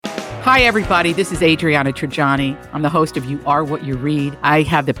Hi, everybody. This is Adriana Trajani. I'm the host of You Are What You Read. I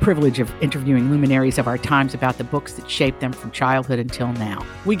have the privilege of interviewing luminaries of our times about the books that shaped them from childhood until now.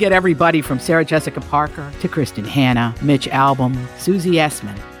 We get everybody from Sarah Jessica Parker to Kristen Hanna, Mitch Albom, Susie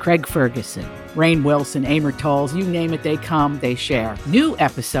Essman, Craig Ferguson, Rainn Wilson, Amor Tolls, you name it, they come, they share. New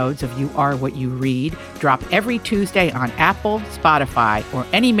episodes of You Are What You Read drop every Tuesday on Apple, Spotify, or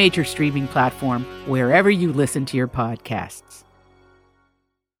any major streaming platform wherever you listen to your podcasts.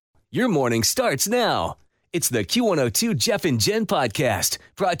 Your morning starts now. It's the Q102 Jeff and Jenn podcast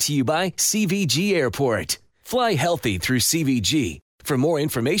brought to you by CVG Airport. Fly healthy through CVG. For more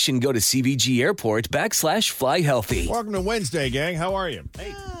information, go to CVG Airport /fly healthy. Welcome to Wednesday, gang. How are you?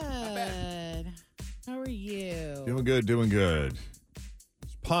 Hey. Good. How are you? Doing good, doing good.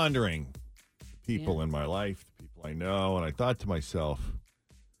 Just pondering people in my life, the people I know, and I thought to myself,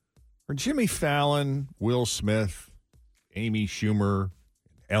 are Jimmy Fallon, Will Smith, Amy Schumer,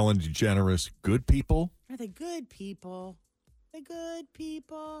 Ellen DeGeneres good people? Are they good people? They good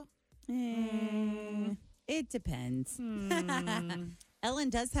people? It depends. Ellen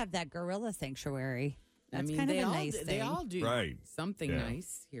does have that gorilla sanctuary. That's kind of a nice thing. They all do Right. something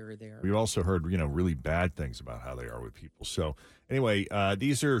nice here or there. We've also heard, really bad things about how they are with people. So anyway,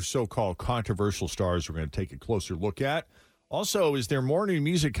 these are so-called controversial stars we're going to take a closer look at. Also, is there more new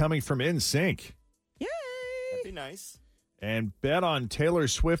music coming from NSYNC? Yay! That'd be nice. And bet on Taylor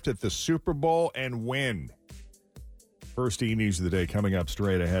Swift at the Super Bowl and win. First E-News of the day coming up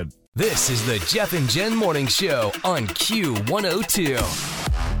straight ahead. This is the Jeff and Jenn Morning Show on Q102.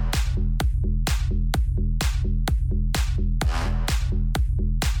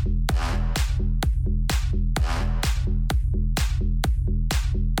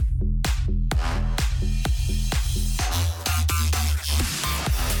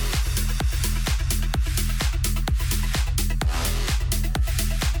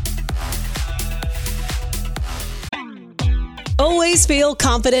 Always feel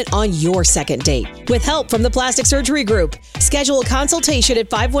confident on your second date. With help from the Plastic Surgery Group. Schedule a consultation at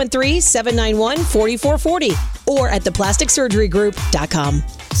 513-791-4440 or at theplasticsurgerygroup.com.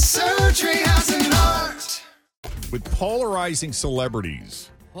 Surgery has an art. With polarizing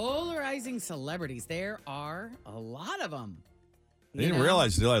celebrities. Polarizing celebrities. There are a lot of them. I didn't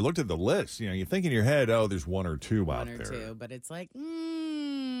realize until I looked at the list. You think in your head, there's one or two out there. One or two, but it's like,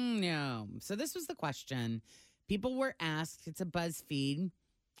 no. So this was the question. People were asked, it's a BuzzFeed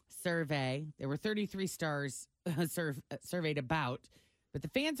survey. There were 33 stars surveyed about, but the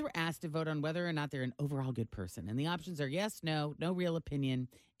fans were asked to vote on whether or not they're an overall good person. And the options are yes, no, no real opinion,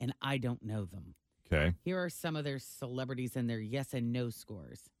 and I don't know them. Okay. Here are some of their celebrities and their yes and no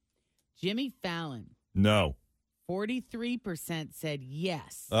scores. Jimmy Fallon. No. 43% said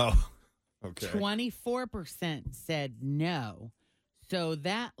yes. Oh, okay. 24% said no. So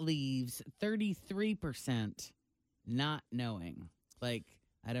that leaves 33% not knowing. Like,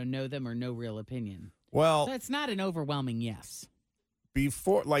 I don't know them or no real opinion. Well, so it's not an overwhelming yes.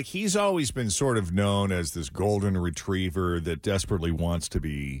 Before, he's always been sort of known as this golden retriever that desperately wants to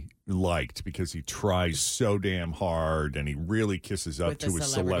be liked because he tries so damn hard and he really kisses up to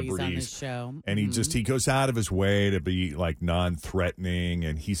his celebrities on his show. And he goes out of his way to be non-threatening,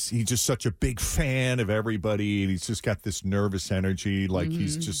 and he's just such a big fan of everybody, and he's just got this nervous energy,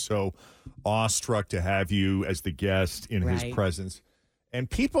 he's just so awestruck to have you as the guest in his presence. And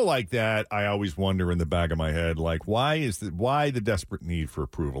people like that, I always wonder in the back of my head, why the desperate need for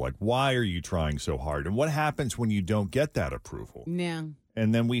approval? Why are you trying so hard? And what happens when you don't get that approval? Yeah.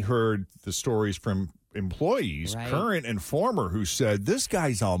 And then we heard the stories from employees, current and former, who said, this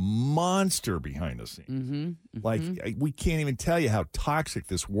guy's a monster behind the scenes. We can't even tell you how toxic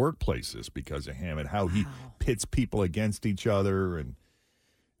this workplace is because of him and how he pits people against each other. And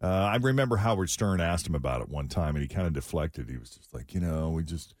I remember Howard Stern asked him about it one time, and he kind of deflected. He was just like,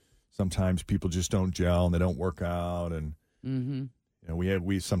 sometimes people just don't gel and they don't work out. And,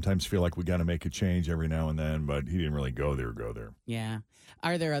 we sometimes feel like we got to make a change every now and then, but he didn't really go there. Yeah.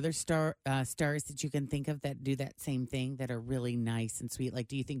 Are there other stars that you can think of that do that same thing that are really nice and sweet?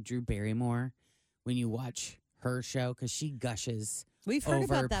 Do you think Drew Barrymore, when you watch her show, because she gushes We've heard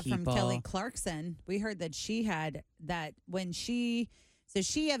over about that people. from Kelly Clarkson. We heard that she had that when she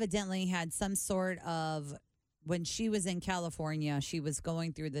evidently had some sort of, when she was in California, she was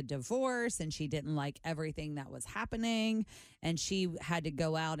going through the divorce and she didn't like everything that was happening. And she had to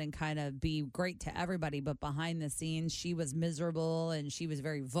go out and kind of be great to everybody. But behind the scenes, she was miserable and she was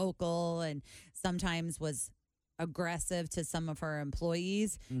very vocal and sometimes was aggressive to some of her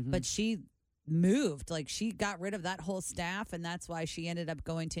employees. But she moved, she got rid of that whole staff. And that's why she ended up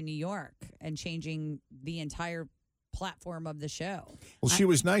going to New York and changing the entire platform of the show. Well, she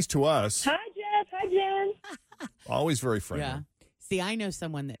was nice to us. Hi, Jeff. Hi, Jen. Always very friendly. Yeah. See, I know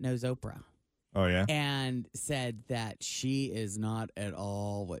someone that knows Oprah. Oh, yeah? And said that she is not at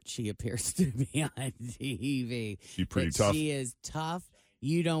all what she appears to be on TV. She's pretty That tough. She is tough.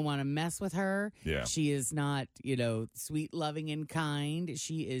 You don't want to mess with her. Yeah. She is not, sweet, loving, and kind.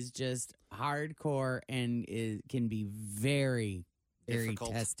 She is just hardcore and can be very, very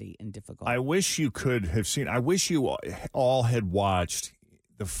Difficult. testy and difficult. I wish you could have seen. I wish you all had watched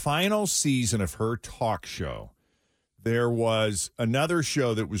the final season of her talk show. There was another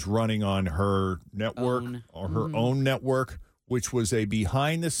show that was running on her network or her own network, which was a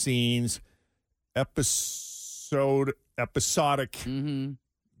behind-the-scenes episodic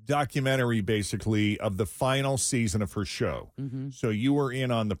documentary, basically, of the final season of her show. So you were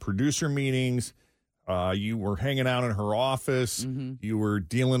in on the producer meetings. You were hanging out in her office. You were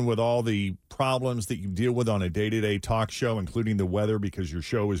dealing with all the problems that you deal with on a day-to-day talk show, including the weather, because your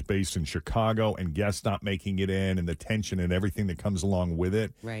show is based in Chicago and guests not making it in, and the tension and everything that comes along with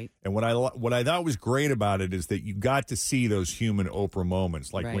it. Right. And what I thought was great about it is that you got to see those human Oprah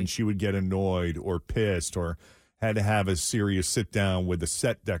moments, like when she would get annoyed or pissed or had to have a serious sit-down with the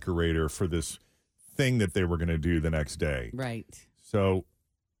set decorator for this thing that they were going to do the next day. Right. So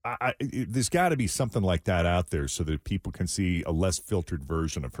there's got to be something like that out there so that people can see a less filtered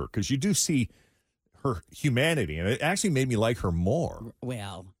version of her, because you do see her humanity, and it actually made me like her more.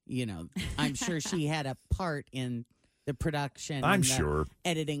 Well, I'm sure she had a part in the production. I'm and the sure.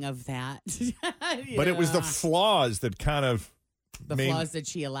 editing of that. But it was the flaws that kind of flaws that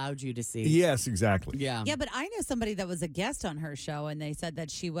she allowed you to see. Yes, exactly. Yeah. Yeah, but I know somebody that was a guest on her show, and they said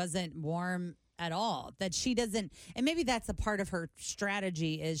that she wasn't warm at all, that she doesn't, and maybe that's a part of her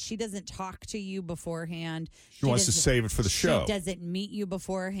strategy, is she doesn't talk to you beforehand. She wants to save it for the show. She doesn't meet you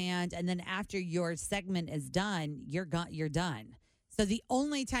beforehand, and then after your segment is done, you're done. So the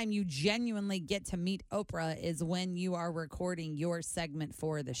only time you genuinely get to meet Oprah is when you are recording your segment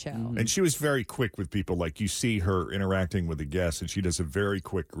for the show. And she was very quick with people. Like, you see her interacting with the guests, and she does a very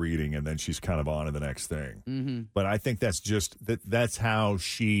quick greeting, and then she's kind of on to the next thing. But I think that's just that's how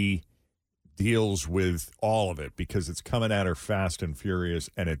she deals with all of it, because it's coming at her fast and furious,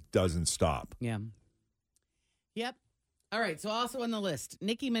 and it doesn't stop. Yeah. Yep. All right. So also on the list,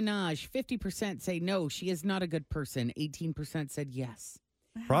 Nicki Minaj, 50% say no, she is not a good person. 18% said yes.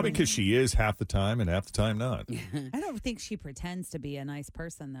 Probably because she is half the time and half the time not. I don't think she pretends to be a nice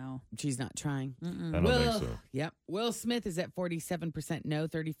person, though. She's not trying. I don't think so. Yep. Will Smith is at 47% no,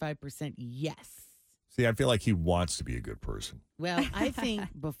 35% yes. See, I feel like he wants to be a good person. Well, I think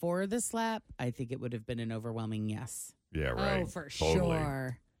before the slap, I think it would have been an overwhelming yes. Yeah, right. Oh, for Totally.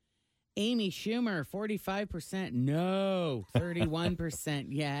 sure. Amy Schumer, 45% no, 31%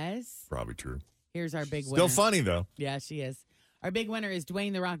 yes. Probably true. Here's our big winner. Still funny, though. Yeah, she is. Our big winner is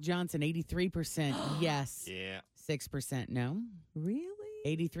Dwayne The Rock Johnson, 83% yes. Yeah. 6% no. Really?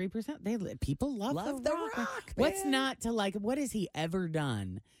 83%. People love The Rock, What's man. not to like? What has he ever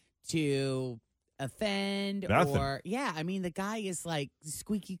done to offend? Nothing. Or yeah, I mean, the guy is like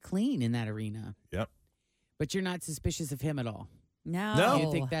squeaky clean in that arena. Yep. But you're not suspicious of him at all. No.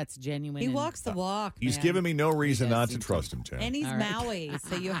 You think that's genuine? He and- walks the walk, He's man. given me no reason does not to seem to. trust him, Jen. And he's All right. Maui,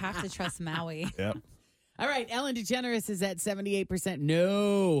 so you have to trust Maui. Yep. All right, Ellen DeGeneres is at 78%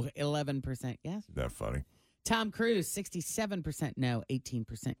 no, 11% yes. Isn't that funny? Tom Cruise, 67% no,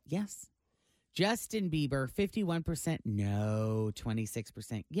 18% yes. Justin Bieber, 51% no,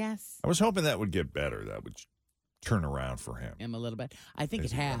 26% yes. I was hoping that would get better. That would turn around for him. A little bit. I think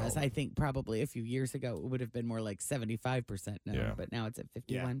As it he got has. older. I think probably a few years ago it would have been more like 75% no, Yeah. but now it's at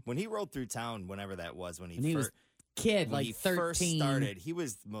Yeah. 51. When he rolled through town, whenever that was, when And he was kid, when like he 13, first started, he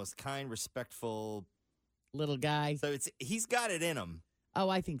was the most kind, respectful. little guy. So he's got it in him. Oh,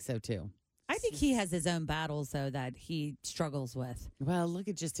 I think so too. I think he has his own battles, though, that he struggles with. Well, look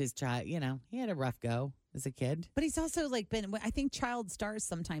at just his child. He had a rough go as a kid. But he's also I think child stars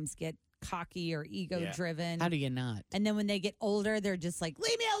sometimes get cocky or ego-driven. How do you not? And then when they get older, they're just like,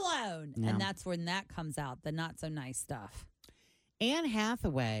 leave me alone. Yeah. And that's when that comes out, the not so nice stuff. Anne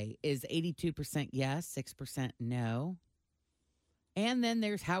Hathaway is 82% yes, 6% no. And then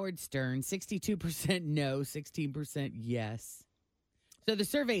there's Howard Stern, 62% no, 16% yes. So the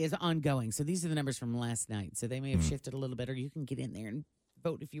survey is ongoing. So these are the numbers from last night. So they may have shifted a little bit, or you can get in there and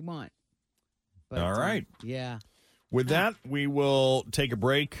vote if you want. But, All right. Yeah. With that, we will take a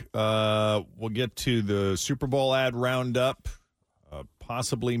break. We'll get to the Super Bowl ad roundup,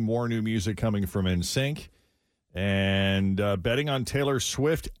 possibly more new music coming from NSYNC, and betting on Taylor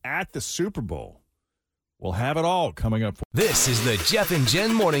Swift at the Super Bowl. We'll have it all coming up. This is the Jeff and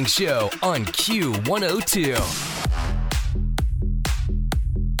Jen Morning Show on Q102.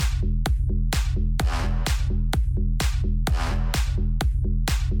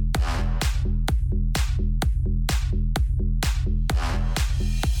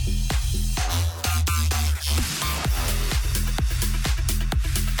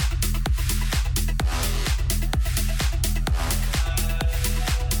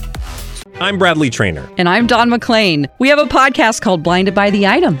 I'm Bradley Trainer. And I'm Don McClain. We have a podcast called Blinded by the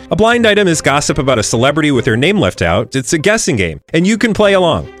Item. A blind item is gossip about a celebrity with their name left out. It's a guessing game, and you can play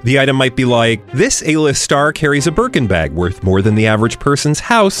along. The item might be like, this A-list star carries a Birkin bag worth more than the average person's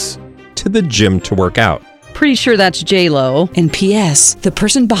house to the gym to work out. Pretty sure that's J-Lo. And P.S. the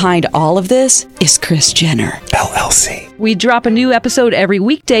person behind all of this is Kris Jenner, LLC. We drop a new episode every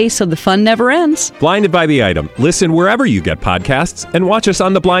weekday so the fun never ends. Blinded by the Item. Listen wherever you get podcasts and watch us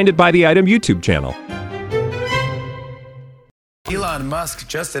on the Blinded by the Item YouTube channel. Elon Musk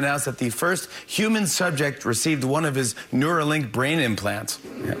just announced that the first human subject received one of his Neuralink brain implants.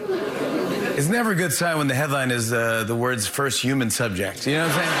 Yeah. It's never a good sign when the headline is the words first human subject. You know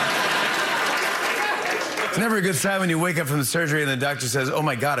what I'm saying? It's never a good sign when you wake up from the surgery and the doctor says, oh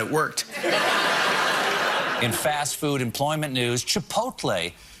my God, it worked. In fast food employment news,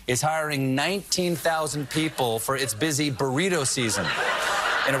 Chipotle is hiring 19,000 people for its busy burrito season.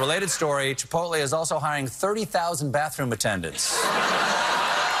 In a related story, Chipotle is also hiring 30,000 bathroom attendants.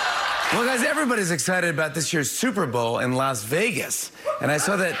 Well, guys, everybody's excited about this year's Super Bowl in Las Vegas. And I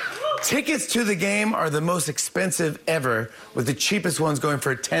saw that tickets to the game are the most expensive ever, with the cheapest ones going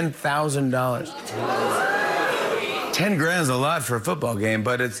for $10,000. 10 grand is a lot for a football game,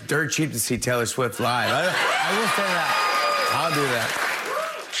 but it's dirt cheap to see Taylor Swift live. I will say that. I'll do that.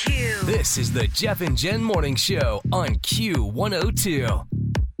 This is the Jeff and Jen Morning Show on Q102.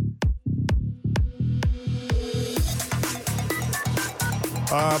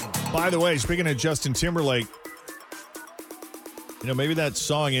 By the way, speaking of Justin Timberlake, maybe that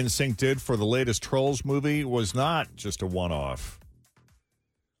song NSYNC did for the latest Trolls movie was not just a one-off.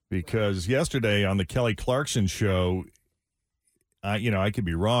 Because yesterday on the Kelly Clarkson show, I could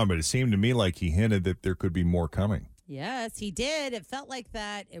be wrong, but it seemed to me like he hinted that there could be more coming. Yes, he did. It felt like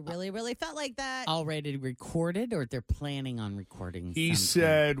that. It really, really felt like that. Already recorded, or they're planning on recording He something?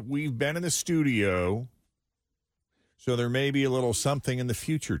 said, we've been in the studio, so there may be a little something in the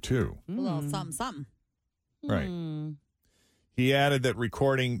future, too. A little something. Right. He added that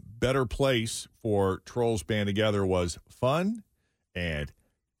recording Better Place for Trolls Band Together was fun and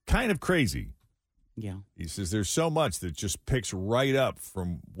kind of crazy. Yeah. He says there's so much that just picks right up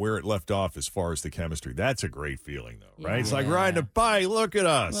from where it left off as far as the chemistry. That's a great feeling, though, right? Yeah. It's like riding a bike. Look at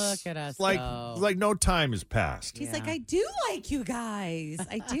us. Look at us. It's like no time has passed. He's like, I do like you guys.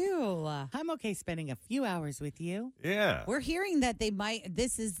 I do. I'm okay spending a few hours with you. Yeah. We're hearing that they might.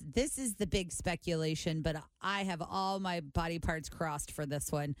 This is the big speculation, but I have all my body parts crossed for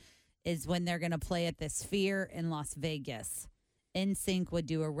this one. Is when they're going to play at the Sphere in Las Vegas. NSYNC would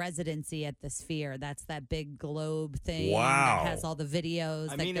do a residency at the Sphere. That's that big globe thing Wow. that has all the videos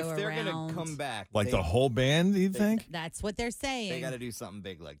that go around. If they're going to come back. Like the whole band, do you think? That's what they're saying. They got to do something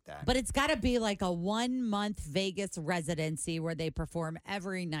big like that. But it's got to be like a 1-month Vegas residency where they perform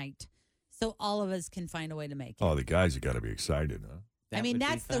every night. So all of us can find a way to make it. Oh, the guys have got to be excited, huh? I mean,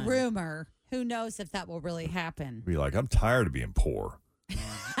 that's the rumor. Who knows if that will really happen? Be like, I'm tired of being poor.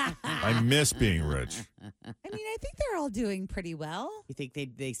 I miss being rich. I mean, I think they're all doing pretty well. You think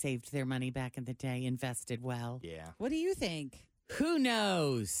they saved their money back in the day, invested well? Yeah. What do you think? Who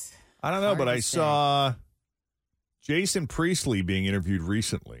knows? I don't know, but Hard I to say. saw Jason Priestley being interviewed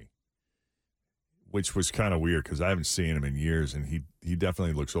recently, which was kind of weird because I haven't seen him in years, and he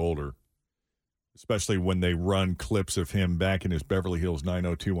definitely looks older, especially when they run clips of him back in his Beverly Hills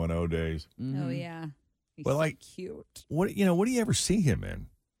 90210 days. Oh, yeah. He's Well, so like, cute. What do you ever see him in?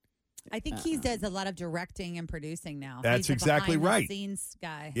 I think he does a lot of directing and producing now. That's He's a exactly right. behind-the-scenes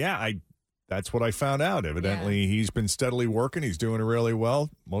guy. Yeah, that's what I found out. Evidently, he's been steadily working. He's doing it really well,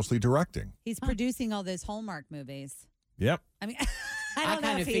 mostly directing. He's producing all those Hallmark movies. Yep. I mean, I don't know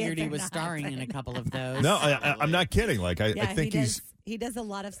kind if of he figured is he or was not, starring in a but- couple of those. No, I'm not kidding. Like, I Yeah, think he does a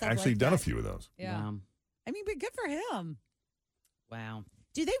lot of stuff. actually like done a that. few of those. Yeah. Wow. I mean, but good for him. Wow.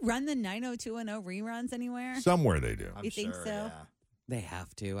 Do they run the 90210 reruns anywhere? Somewhere they do. You think so? They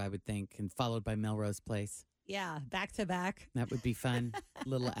have to, I would think, and followed by Melrose Place. Yeah, back to back. That would be fun.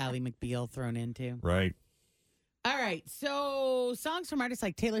 Little Ally McBeal thrown into. Right. All right. So songs from artists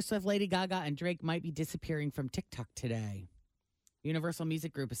like Taylor Swift, Lady Gaga, and Drake might be disappearing from TikTok today. Universal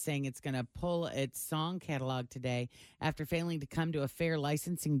Music Group is saying it's going to pull its song catalog today after failing to come to a fair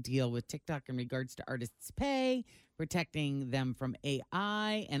licensing deal with TikTok in regards to artists' pay, protecting them from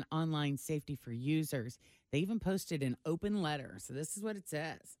AI, and online safety for users. They even posted an open letter. So this is what it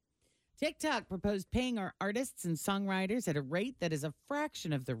says. TikTok proposed paying our artists and songwriters at a rate that is a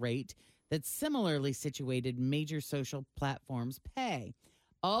fraction of the rate that similarly situated major social platforms pay.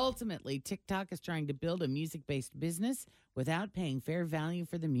 Ultimately, TikTok is trying to build a music-based business without paying fair value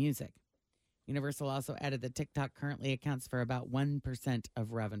for the music. Universal also added that TikTok currently accounts for about 1%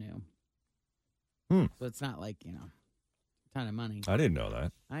 of revenue. So it's not like, a ton of money. I didn't know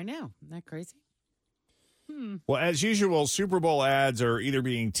that. I know. Isn't that crazy? Well, as usual, Super Bowl ads are either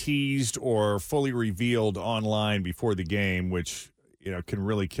being teased or fully revealed online before the game, which, can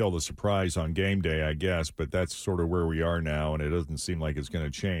really kill the surprise on game day, I guess. But that's sort of where we are now, and it doesn't seem like it's going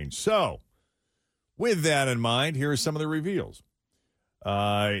to change. So, with that in mind, here are some of the reveals.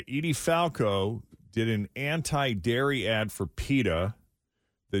 Edie Falco did an anti-dairy ad for PETA.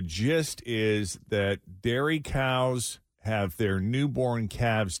 The gist is that dairy cows have their newborn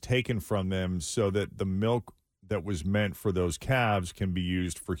calves taken from them so that the milk that was meant for those calves can be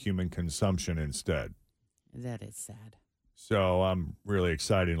used for human consumption instead. That is sad. So I'm really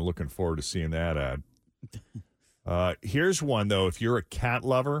excited and looking forward to seeing that ad. Here's one, though. If you're a cat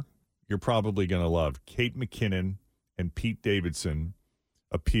lover, you're probably going to love. Kate McKinnon and Pete Davidson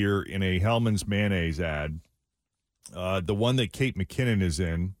appear in a Hellman's Mayonnaise ad. The one that Kate McKinnon is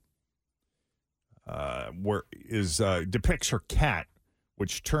in depicts her cat,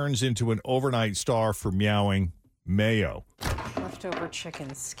 which turns into an overnight star for meowing mayo. Leftover chicken,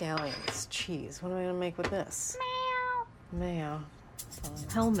 scallions, cheese. What am I going to make with this? Mayo.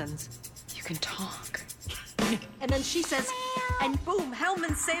 Hellman's, you can talk. And then she says, and boom,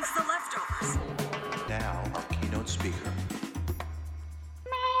 Hellman saves the leftovers. Now, our keynote speaker.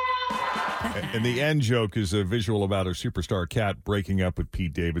 And the end joke is a visual about her superstar cat breaking up with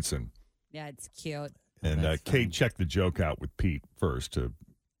Pete Davidson. Yeah, it's cute. And Kate checked the joke out with Pete first to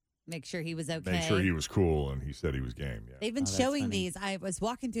make sure he was okay. Make sure he was cool, and he said he was game. Yeah. They've been showing these. I was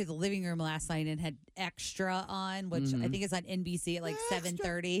walking through the living room last night and had Extra on, which I think is on NBC at like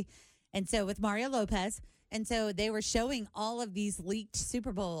 7:30. And so with Mario Lopez. And so they were showing all of these leaked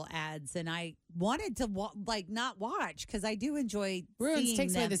Super Bowl ads, and I wanted to not watch because I do enjoy seeing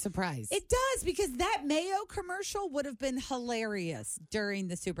takes them. away the surprise. It does, because that Mayo commercial would have been hilarious during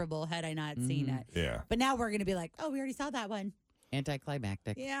the Super Bowl had I not seen it. Yeah. But now we're going to be like, oh, we already saw that one.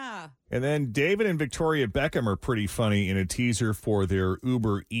 Anticlimactic. Yeah. And then David and Victoria Beckham are pretty funny in a teaser for their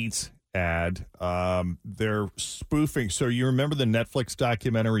Uber Eats ad. They're spoofing. So you remember the Netflix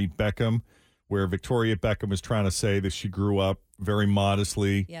documentary Beckham, where Victoria Beckham was trying to say that she grew up very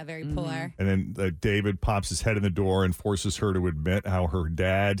modestly. Yeah, very poor. And then David pops his head in the door and forces her to admit how her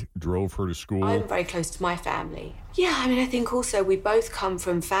dad drove her to school. I'm very close to my family. Yeah, I think also we both come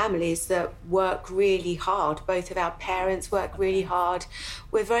from families that work really hard. Both of our parents work really hard.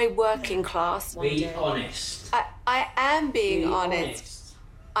 We're very working class. Be honest. I am being honest.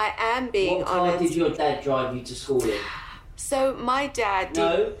 I am being honest. What car did your dad drive you to school in? So my dad did...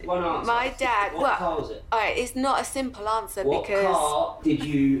 No, one answer. My dad... What car was it? All right, it's not a simple answer because... What car did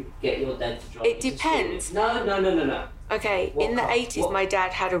you get your dad to drive It depends. To school in? No. Okay, What in the car? 80s, my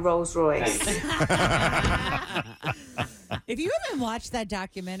dad had a Rolls Royce. If you haven't watched that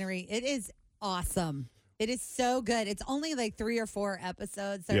documentary, it is awesome. It is so good. It's only like 3 or 4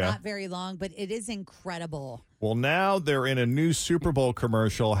 episodes. They're not very long, but it is incredible. Well, now they're in a new Super Bowl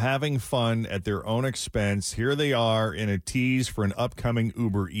commercial, having fun at their own expense. Here they are in a tease for an upcoming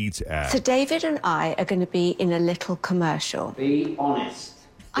Uber Eats ad. So David and I are going to be in a little commercial. Be honest.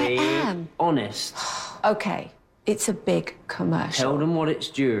 I Be am. honest. Okay, it's a big commercial. Tell them what it's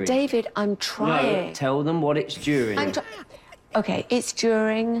during. David, I'm trying. No, tell them what it's during. Okay, it's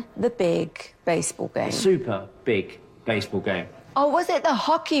during the big baseball game. Super big baseball game. Oh, was it the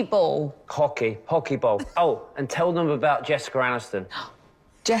hockey ball? Hockey ball. Oh, and tell them about Jessica Aniston.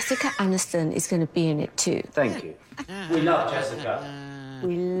 Jessica Aniston is going to be in it too. Thank you. We love Jessica.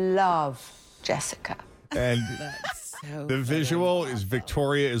 We love Jessica. And the visual is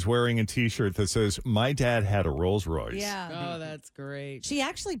Victoria is wearing a T-shirt that says, "My dad had a Rolls Royce." Yeah. Oh, that's great. She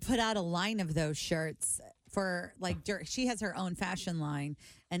actually put out a line of those shirts for she has her own fashion line,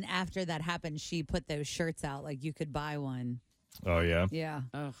 and after that happened, she put those shirts out like you could buy one. Oh, yeah? Yeah.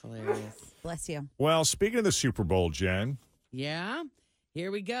 Oh, hilarious. Bless you. Well, speaking of the Super Bowl, Jen. Yeah.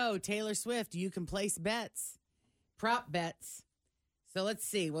 Here we go. Taylor Swift, you can place bets, prop bets. So let's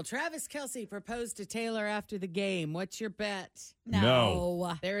see. Well, Travis Kelce proposed to Taylor after the game. What's your bet?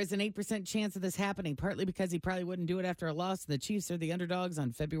 No. There is an 8% chance of this happening, partly because he probably wouldn't do it after a loss. The Chiefs are the underdogs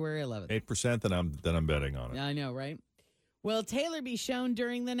on February 11th. 8% that I'm betting on it. I know, right? Will Taylor be shown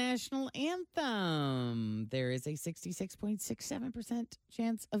during the national anthem? There is a 66.67%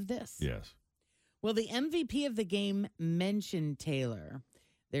 chance of this. Yes. Will the MVP of the game mention Taylor?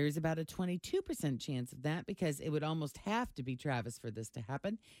 There's about a 22% chance of that because it would almost have to be Travis for this to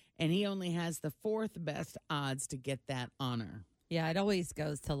happen. And he only has the 4th best odds to get that honor. Yeah, it always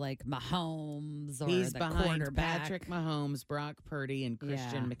goes to like Mahomes or He's the behind quarterback. Patrick Mahomes, Brock Purdy, and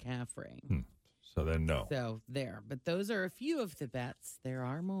Christian McCaffrey. So then no. So there. But those are a few of the bets. There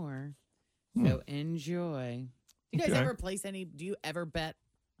are more. So enjoy. Do you guys Okay. ever place any? Do you ever bet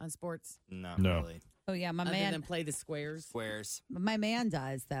on sports? Not No. really. Oh yeah, my Other man. than play the squares? Squares. My man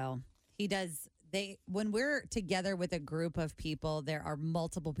does though. He does. When we're together with a group of people, there are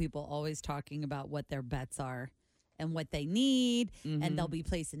multiple people always talking about what their bets are and what they need, and they'll be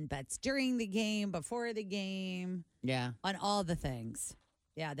placing bets during the game, before the game, on all the things.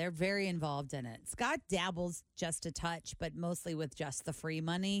 Yeah, they're very involved in it. Scott dabbles just a touch, but mostly with just the free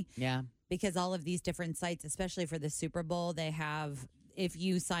money. Yeah. Because all of these different sites, especially for the Super Bowl, they have, if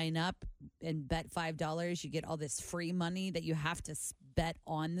you sign up and bet $5, you get all this free money that you have to bet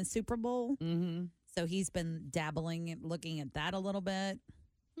on the Super Bowl. Mm-hmm. So he's been dabbling and looking at that a little bit.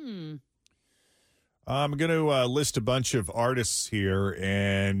 I'm going to list a bunch of artists here,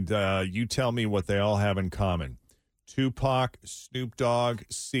 and you tell me what they all have in common. Tupac, Snoop Dogg,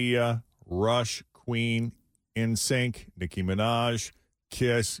 Sia, Rush, Queen, NSYNC, Nicki Minaj,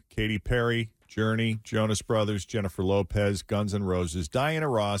 Kiss, Katy Perry, Journey, Jonas Brothers, Jennifer Lopez, Guns N' Roses, Diana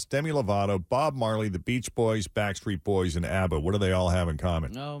Ross, Demi Lovato, Bob Marley, the Beach Boys, Backstreet Boys, and ABBA. What do they all have in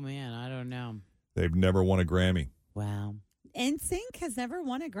common? Oh, man, I don't know. They've never won a Grammy. Wow. NSYNC has never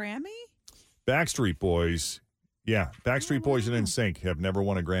won a Grammy? Backstreet Boys, Backstreet Boys and NSYNC have never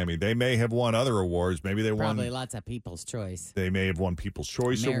won a Grammy. They may have won other awards. Maybe they Probably won. lots of People's Choice. They may have won People's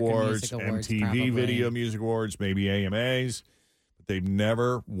Choice American Awards, Music Awards, MTV probably. Video Music Awards, maybe AMAs, but they've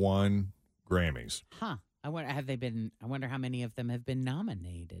never won Grammys. Huh. I wonder how many of them have been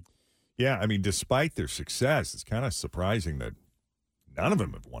nominated. Yeah, I mean, despite their success, it's kind of surprising that none of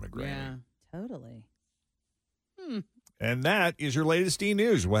them have won a Grammy. Yeah. Totally. And that is your latest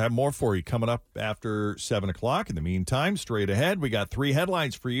E-News. We'll have more for you coming up after 7 o'clock. In the meantime, straight ahead, we got 3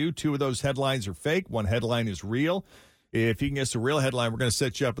 headlines for you. 2 of those headlines are fake. 1 headline is real. If you can guess the real headline, we're going to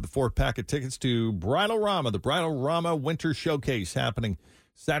set you up with a 4-pack of tickets to Bridal Rama, the Bridal Rama Winter Showcase happening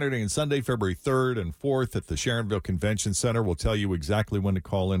Saturday and Sunday, February 3rd and 4th at the Sharonville Convention Center. We'll tell you exactly when to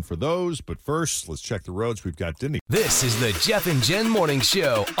call in for those. But first, let's check the roads. We've got Disney. This is the Jeff and Jen Morning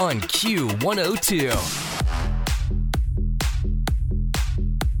Show on Q102.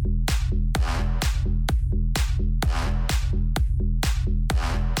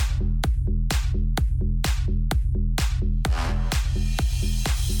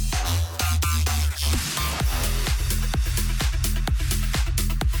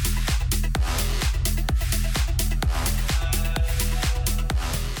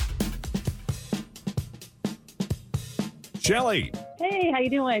 Shelly. Hey, how you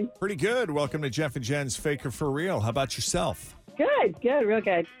doing? Pretty good. Welcome to Jeff and Jen's Faker for Real. How about yourself? Good, real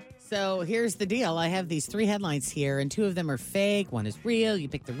good. So here's the deal. I have these 3 headlines here, and 2 of them are fake. 1 is real. You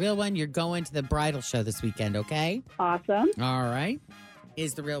pick the real one. You're going to the bridal show this weekend, okay? Awesome. All right.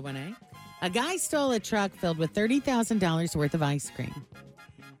 Is the real one A? A guy stole a truck filled with $30,000 worth of ice cream.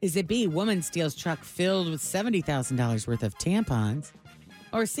 Is it B, woman steals truck filled with $70,000 worth of tampons?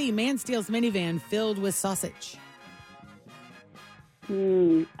 Or C, man steals minivan filled with sausage?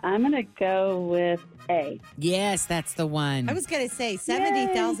 I'm going to go with A. Yes, that's the one. I was going to say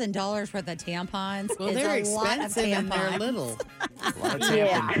 $70,000 worth of tampons. Well, is they're a lot of expensive and they're tampons. little.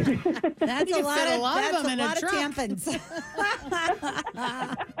 Yeah. That's You a can lot fit a of lot of that's them a in a lot of truck. tampons.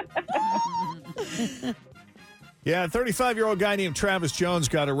 Yeah, a 35-year-old guy named Travis Jones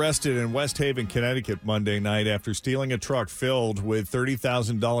got arrested in West Haven, Connecticut Monday night after stealing a truck filled with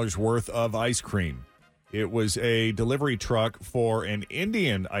 $30,000 worth of ice cream. It was a delivery truck for an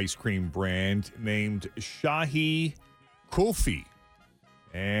Indian ice cream brand named Shahi Kulfi.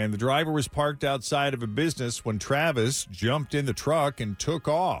 And the driver was parked outside of a business when Travis jumped in the truck and took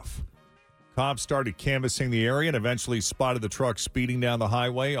off. Cops started canvassing the area and eventually spotted the truck speeding down the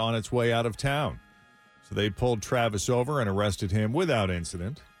highway on its way out of town. So they pulled Travis over and arrested him without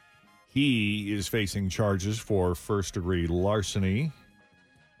incident. He is facing charges for first-degree larceny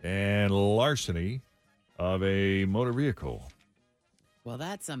and larceny of a motor vehicle. Well,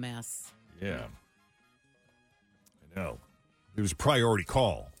 that's a mess. Yeah. I know. It was a priority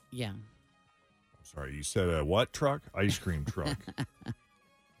call. Yeah. I'm sorry, you said a what truck? Ice cream truck.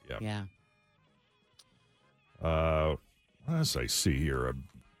 Yeah. What else I see here? A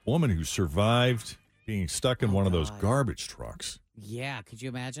woman who survived being stuck in one of those garbage trucks. Yeah. Could you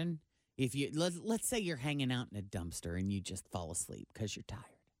imagine? If you let's say you're hanging out in a dumpster and you just fall asleep because you're tired.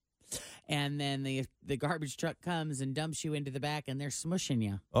 And then the garbage truck comes and dumps you into the back and they're smushing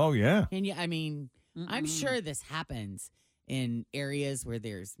you. Oh, yeah. And you, I mean, I'm sure this happens in areas where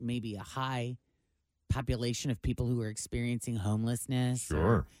there's maybe a high population of people who are experiencing homelessness.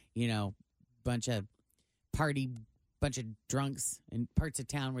 Sure. Or, bunch of drunks in parts of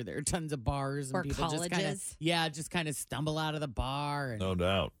town where there are tons of bars. And Or people colleges. just kind of stumble out of the bar. And, No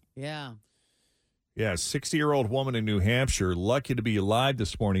doubt. Yeah. Yeah, 60-year-old woman in New Hampshire, lucky to be alive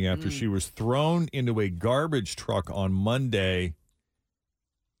this morning after she was thrown into a garbage truck on Monday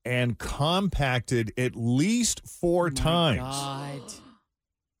and compacted at least 4 times. God.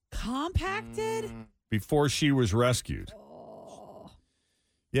 Compacted? Before she was rescued.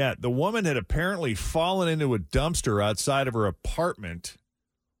 Yeah, the woman had apparently fallen into a dumpster outside of her apartment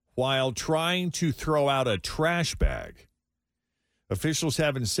while trying to throw out a trash bag. Officials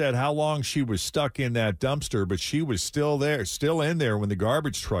haven't said how long she was stuck in that dumpster, but she was still in there when the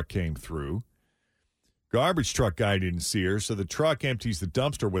garbage truck came through. Garbage truck guy didn't see her, so the truck empties the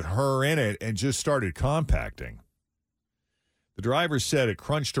dumpster with her in it and just started compacting. The driver said it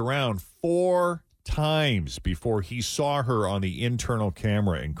crunched around 4 times before he saw her on the internal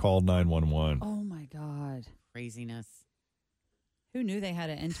camera and called 911. Oh, my God. Craziness. Who knew they had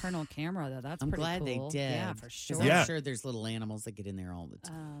an internal camera, though? That's I'm pretty glad cool. they did. Yeah, for sure. I'm sure there's little animals that get in there all the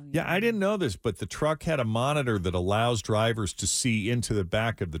time. Yeah, I didn't know this, but the truck had a monitor that allows drivers to see into the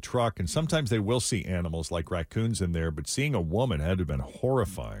back of the truck, and sometimes they will see animals like raccoons in there, but seeing a woman had to have been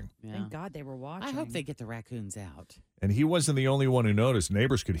horrifying. Yeah. Thank God they were watching. I hope they get the raccoons out. And he wasn't the only one who noticed.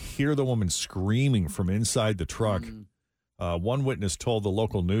 Neighbors could hear the woman screaming from inside the truck. One witness told the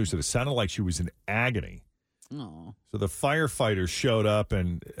local news that it sounded like she was in agony. Oh. So the firefighters showed up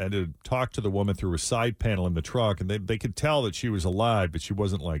and had to talk to the woman through a side panel in the truck, and they could tell that she was alive, but she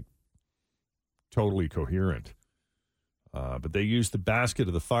wasn't, like, totally coherent. But they used the basket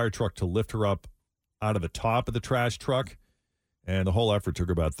of the fire truck to lift her up out of the top of the trash truck, and the whole effort took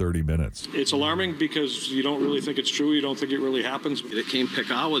about 30 minutes. It's alarming because you don't really think it's true. You don't think it really happens. It came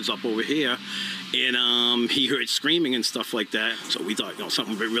pick ours up over here, and he heard screaming and stuff like that. So we thought,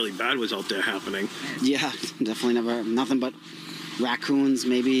 something really bad was out there happening. Yeah, definitely never. Nothing but raccoons,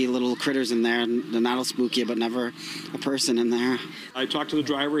 maybe little critters in there. And that'll spook you, but never a person in there. I talked to the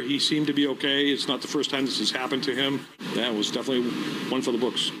driver. He seemed to be okay. It's not the first time this has happened to him. Yeah, it was definitely one for the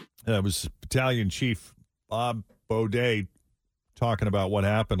books. That was Battalion Chief Bob Baudet talking about what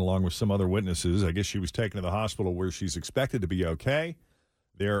happened along with some other witnesses. I guess she was taken to the hospital where she's expected to be okay.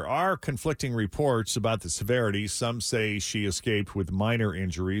 There are conflicting reports about the severity. Some say she escaped with minor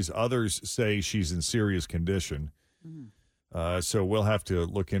injuries. Others say she's in serious condition. So we'll have to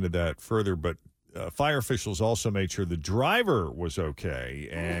look into that further. But fire officials also made sure the driver was okay,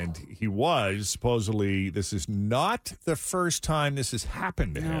 and he was. Supposedly, this is not the first time this has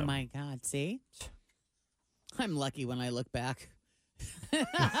happened to him. Oh, my God. See? I'm lucky when I look back.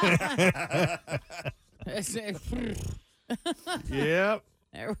 Yep.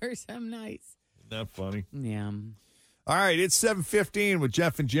 There were some nights. Isn't that funny? Yeah. All right, it's 7:15 with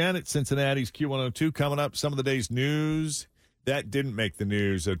Jeff and Jenn at Cincinnati's Q102. Coming up, some of the day's news that didn't make the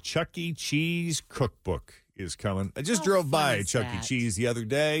news. A Chuck E. Cheese cookbook is coming. I just drove by a Chuck E. Cheese the other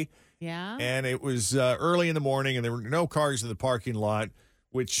day. Yeah? And it was early in the morning, and there were no cars in the parking lot,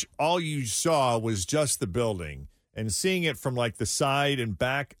 which all you saw was just the building. And seeing it from, like, the side and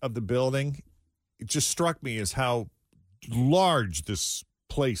back of the building, it just struck me as how large this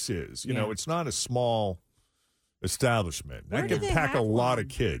place is. You know, it's not a small establishment. That can pack a lot of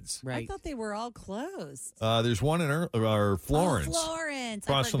kids. Right. I thought they were all closed. There's one in Florence. Oh, Florence.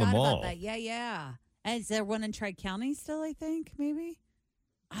 Across I from the forgot mall. about that. Yeah. And is there one in Tri-County still, I think, maybe?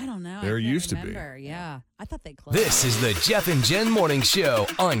 I don't know. There I can't used to be. remember. Yeah. I thought they closed. This is the Jeff and Jen Morning Show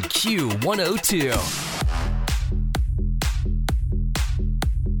on Q102.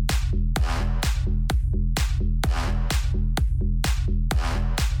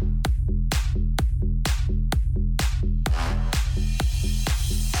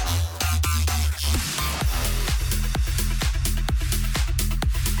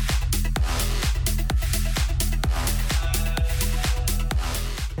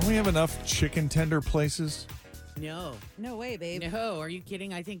 Don't we have enough chicken tender places? No. No way, babe. No, are you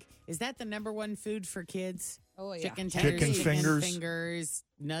kidding? I think, is that the number one food for kids? Oh, yeah. Chicken tenders, Chicken fingers. fingers,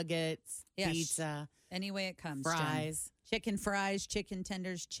 nuggets, Yes. pizza, Any way it comes. Jen. fries. Chicken fries, chicken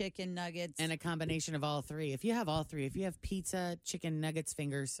tenders, chicken nuggets. And a combination of all three. If you have all three, if you have pizza, chicken nuggets,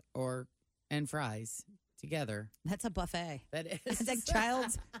 fingers, and fries together. That's a buffet. That is. It's like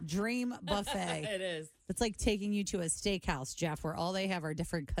child's dream buffet. It is. It's like taking you to a steakhouse, Jeff, where all they have are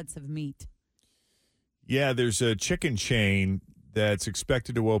different cuts of meat. Yeah, there's a chicken chain that's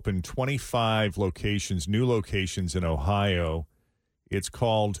expected to open 25 locations, new locations in Ohio. It's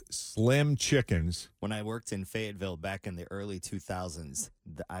called Slim Chickens. When I worked in Fayetteville back in the early 2000s,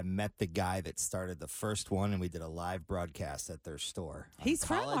 I met the guy that started the first one, and we did a live broadcast at their store. on He's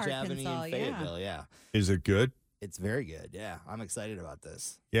from College Avenue Arkansas, in Fayetteville, yeah. Is it good? It's very good, yeah. I'm excited about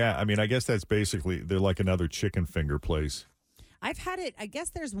this. Yeah, I mean, I guess that's basically, they're like another chicken finger place. I've had it. I guess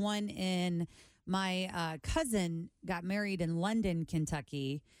there's one in My cousin got married in London,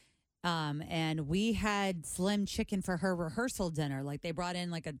 Kentucky, and we had slim chicken for her rehearsal dinner. Like they brought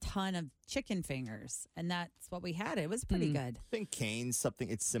in like a ton of chicken fingers, and that's what we had. It was pretty good. I think Cane's something.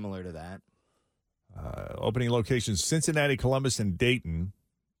 It's similar to that. Opening locations: Cincinnati, Columbus, and Dayton.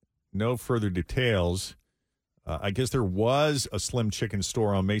 No further details. I guess there was a Slim Chicken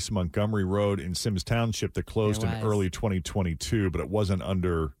store on Mason Montgomery Road in Sims Township that closed in early 2022, but it wasn't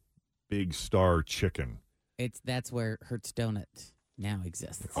under Big Star Chicken. That's where Hertz Donut now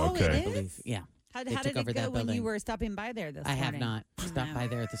exists. Oh, Okay. it is? Yeah. How They did took it over go that when you building. were stopping by there this I morning? have not stopped by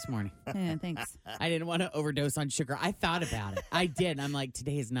there this morning. Yeah, thanks. I didn't want to overdose on sugar. I thought about it. I did. I'm like,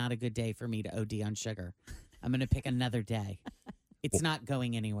 today is not a good day for me to OD on sugar. I'm going to pick another day. It's not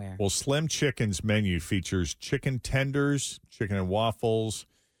going anywhere. Well, Slim Chicken's menu features chicken tenders, chicken and waffles,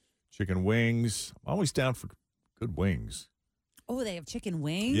 chicken wings. I'm always down for good wings. Oh, they have chicken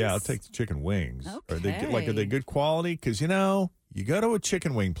wings? Yeah, I'll take the chicken wings. Okay. Are they good quality? Because, you go to a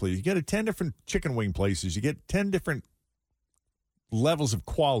chicken wing place. You go to 10 different chicken wing places. You get 10 different levels of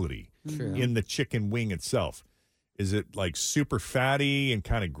quality True. in the chicken wing itself. Is it like super fatty and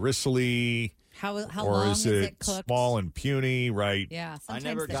kind of gristly? How or long is it cooked? small and puny, right? Yeah, I sometimes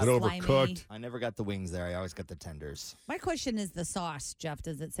never they're Is it slimy. overcooked? I never got the wings there. I always got the tenders. My question is the sauce, Jeff.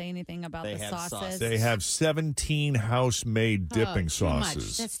 Does it say anything about They the have sauces? sauce. They have 17 house-made dipping Too much.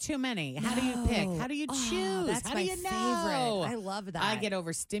 sauces. That's too many. How do you pick? How do you choose? That's How my do you know? favorite. I love that. I get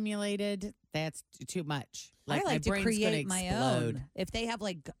overstimulated. That's too much. I like my to brain's create gonna my explode. own. If they have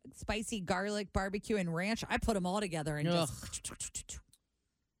like spicy garlic, barbecue, and ranch, I put them all together and Ugh. just.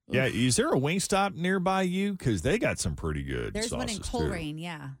 Yeah, is there a Wingstop nearby you? Because they got some pretty good There's one sauces, in too. Coleraine,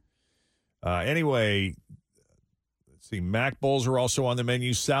 yeah. Anyway, let's see. Mac bowls are also on the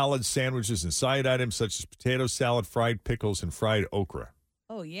menu. Salads, sandwiches, and side items such as potato salad, fried pickles, and fried okra.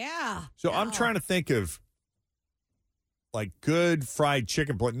 Oh yeah. So I'm trying to think of like good fried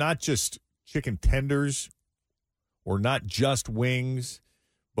chicken, but not just chicken tenders or not just wings,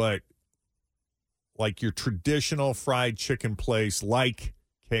 but like your traditional fried chicken place like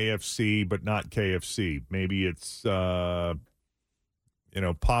KFC, but not KFC. Maybe it's,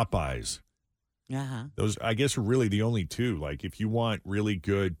 Popeyes. Uh-huh. Those, I guess, are really the only two. Like, if you want really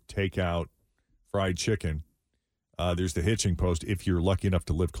good takeout fried chicken, there's the Hitching Post if you're lucky enough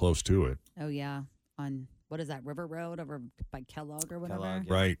to live close to it. Oh yeah. On what is that, River Road over by Kellogg or whatever? Kellogg,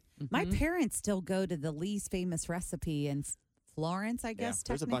 yeah. Right. My parents still go to the Lee's Famous Recipe in Florence, I guess.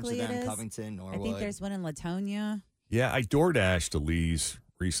 there's a bunch of technically them it in is. Covington, I think Norwood. there's one in Latonia. Yeah, I DoorDashed to Lee's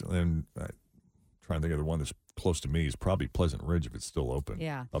recently, and I'm trying to think of the one that's close to me is probably Pleasant Ridge if it's still open.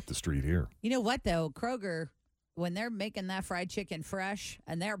 Yeah. Up the street here. You know what, though? Kroger, when they're making that fried chicken fresh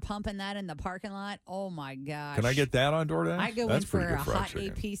and they're pumping that in the parking lot, oh, my gosh. Can I get that on DoorDash? I go That's in for pretty a good fried hot chicken.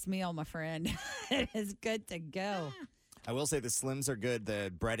 8-piece meal, my friend. It is good to go. I will say the Slims are good.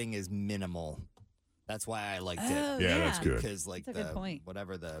 The breading is minimal. That's why I liked Oh, it. Yeah, that's good. Because like That's a good point.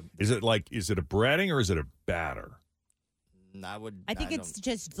 whatever the Is it a breading or is it a batter? I think it's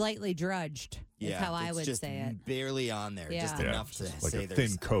just lightly drudged, is how I it's would just say it. barely on there, just Yeah. enough to Like say a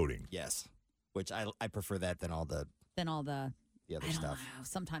there's thin coating. Yes, which I prefer that than all the Then all the other I don't stuff. know.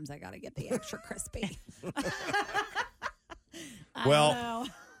 Sometimes I got to get the extra crispy. I Well,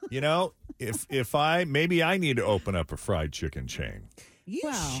 don't know. if maybe I need to open up a fried chicken chain.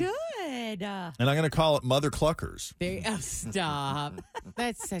 You should. And I'm going to call it Mother Cluckers. Stop.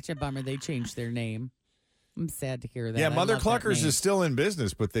 That's such a bummer. They changed their name. I'm sad to hear that. Yeah, I Mother love that Cluckers name. is still in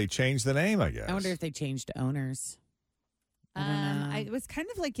business, but they changed the name, I guess. I wonder if they changed owners. I don't know. It was kind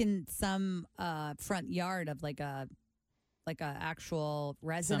of like in some front yard of like a actual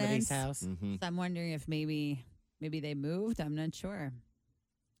residence. Somebody's house. Mm-hmm. So I'm wondering if maybe they moved. I'm not sure.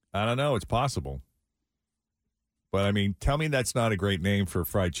 I don't know. It's possible. But, I mean, tell me that's not a great name for a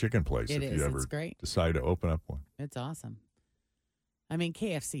fried chicken place It if is. you ever It's great. decide to open up one. It's awesome. I mean,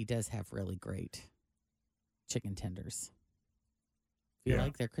 KFC does have really great chicken tenders. If you Yeah.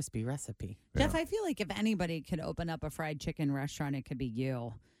 like their crispy recipe. Jeff, I feel like if anybody could open up a fried chicken restaurant, it could be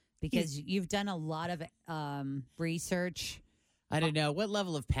you, because you've done a lot of research. I don't know. What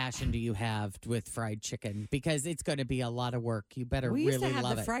level of passion do you have with fried chicken? Because it's going to be a lot of work. You better We really used to have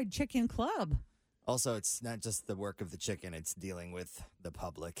love the it. fried chicken club. Also, it's not just the work of the chicken; it's dealing with the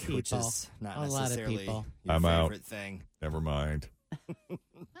public, People. which is not A lot of necessarily people. your I'm out. favorite thing. Never mind.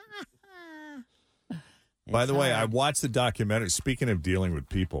 By the way, I watched the documentary. Speaking of dealing with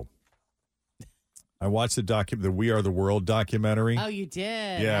people, I watched the We Are the World documentary. Oh, you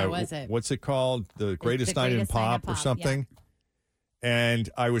did? Yeah. How was it? What's it called? The Greatest Night in Greatest Night in Pop or Pop, something? And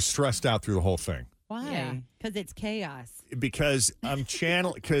I was stressed out through the whole thing. Why? Yeah. Because it's chaos. Because I'm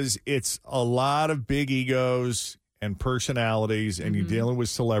channeling, because it's a lot of big egos and personalities, and you're dealing with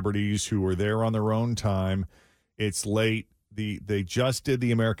celebrities who are there on their own time. It's late. They just did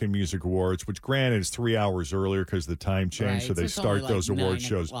the American Music Awards, which granted is 3 hours earlier because the time changed, so they it's start only those award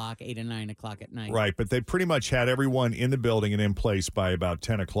shows. 8 and 9 o'clock at night. Right, but they pretty much had everyone in the building and in place by about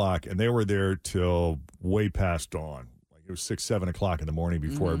 10 o'clock, and they were there till way past dawn. Like it was 6, 7 o'clock in the morning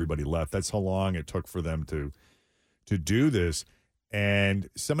before everybody left. That's how long it took for them to do this. And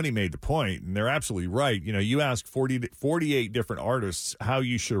somebody made the point, and they're absolutely right. You know, you ask 48 different artists how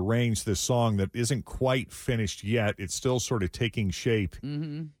you should arrange this song that isn't quite finished yet. It's still sort of taking shape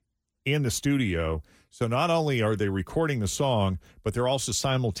in the studio. So not only are they recording the song, but they're also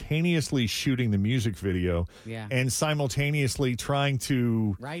simultaneously shooting the music video and simultaneously trying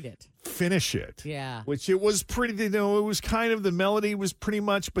to write it, finish it. Yeah. Which it was pretty, it was kind of, the melody was pretty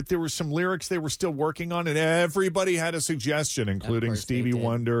much, but there were some lyrics they were still working on, and everybody had a suggestion, including Stevie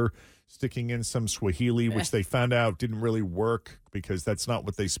Wonder sticking in some Swahili, which they found out didn't really work because that's not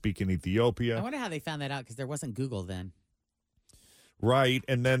what they speak in Ethiopia. I wonder how they found that out because there wasn't Google then. Right.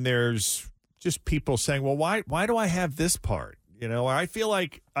 And then there's just people saying, well, why do I have this part? You know, I feel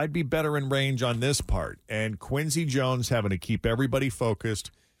like I'd be better in range on this part. And Quincy Jones having to keep everybody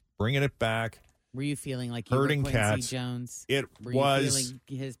focused, bringing it back. Were you feeling like you hurting were Quincy cats. Jones? It were was. You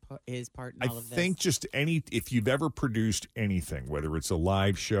feeling his part in all of this? I think just if you've ever produced anything, whether it's a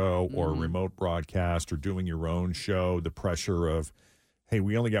live show or a remote broadcast or doing your own show, the pressure of, hey,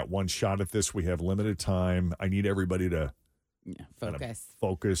 we only got one shot at this. We have limited time. I need everybody to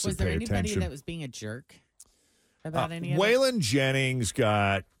focus Was and there pay anybody attention. that was being a jerk about any of it? Waylon Jennings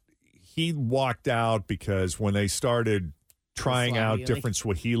he walked out because when they started trying out different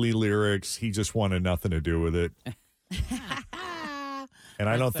Swahili lyrics, he just wanted nothing to do with it. And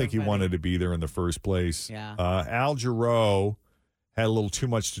I don't think he wanted to be there in the first place. Yeah. Al Jarreau had a little too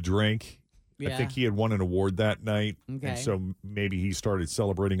much to drink. I Yeah. think he had won an award that night. Okay. And so maybe he started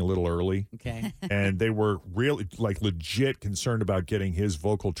celebrating a little early. Okay. And they were really, legit concerned about getting his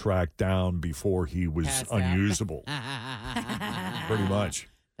vocal track down before he was Passed out. unusable. Pretty much.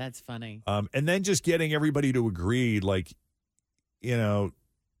 That's funny. And then just getting everybody to agree,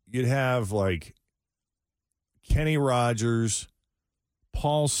 you'd have Kenny Rogers,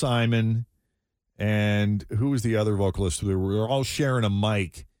 Paul Simon, and who was the other vocalist? They were all sharing a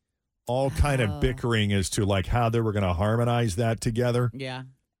mic, all kind of bickering as to how they were going to harmonize that together. Yeah.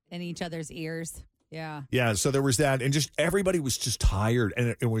 In each other's ears. Yeah. Yeah, so there was that, and just everybody was just tired,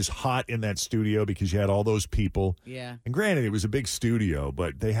 and it was hot in that studio because you had all those people. Yeah. And granted, it was a big studio,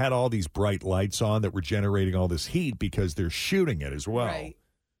 but they had all these bright lights on that were generating all this heat because they're shooting it as well. Right.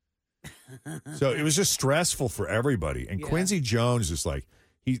 So it was just stressful for everybody. And Quincy Jones is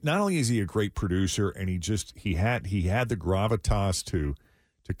he's not only is he a great producer, and he had the gravitas to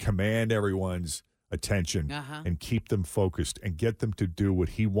command everyone's attention and keep them focused and get them to do what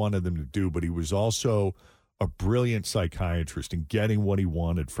he wanted them to do. But he was also a brilliant psychiatrist in getting what he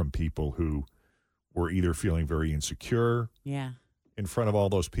wanted from people who were either feeling very insecure in front of all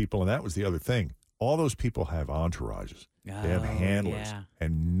those people. And that was the other thing. All those people have entourages. They have handlers.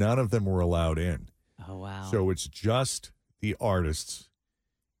 And none of them were allowed in. Oh, wow. So it's just the artists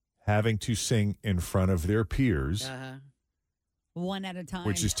having to sing in front of their peers. One at a time.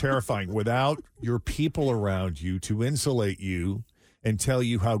 Which is terrifying. Without your people around you to insulate you and tell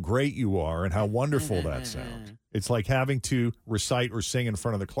you how great you are and how wonderful that sounds. It's like having to recite or sing in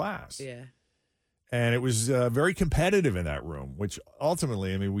front of the class. Yeah. And it was very competitive in that room, which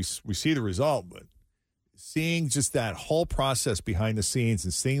ultimately, we see the result, but seeing just that whole process behind the scenes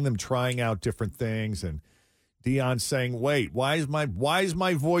and seeing them trying out different things, and Dion saying, wait, why is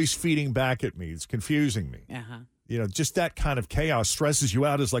my voice feeding back at me? It's confusing me. Just that kind of chaos stresses you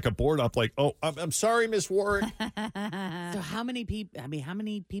out as a board up, oh, I'm sorry, Miss Warwick. So how many people, how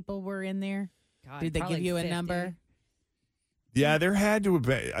many people were in there? God, Did they give you 50. a number? Yeah, there had to have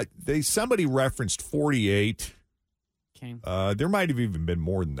been. Somebody referenced 48. Okay. There might have even been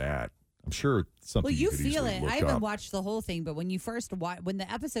more than that. I'm sure something. Well, you could feel easily it. look I haven't up. watched the whole thing, but when you first when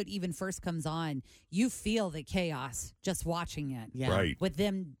the episode even first comes on, you feel the chaos just watching it. Yeah. Right. With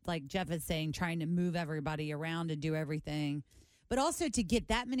them, like Jeff is saying, trying to move everybody around and do everything. But also to get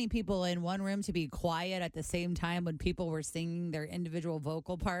that many people in one room to be quiet at the same time when people were singing their individual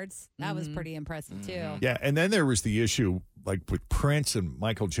vocal parts, that was pretty impressive too. Yeah, and then there was the issue with Prince and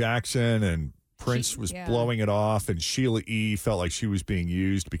Michael Jackson, and Prince was blowing it off, and Sheila E. felt like she was being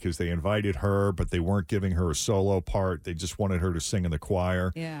used because they invited her, but they weren't giving her a solo part. They just wanted her to sing in the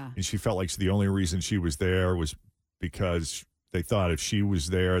choir. Yeah. And she felt like the only reason she was there was because they thought if she was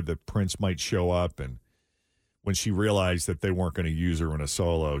there that Prince might show up. And when she realized that they weren't going to use her in a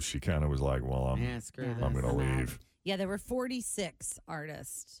solo, she kind of was like, well, I'm going to leave. Yeah, there were 46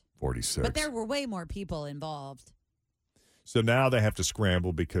 artists. 46. But there were way more people involved. So now they have to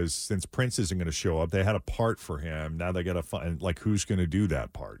scramble because since Prince isn't going to show up, they had a part for him. Now they got to find, like, who's going to do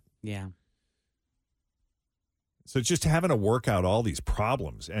that part? Yeah. So it's just having to work out all these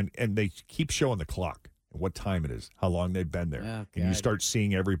problems. And they keep showing the clock and what time it is, how long they've been there. Oh, and you start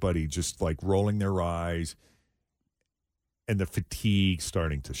seeing everybody just, like, rolling their eyes and the fatigue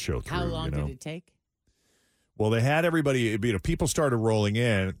starting to show through. How long did it take? Well, they had everybody, people started rolling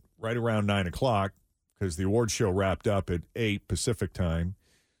in right around 9 o'clock because the award show wrapped up at 8 Pacific time.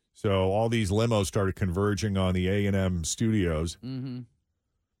 So all these limos started converging on the A&M studios. Mm-hmm.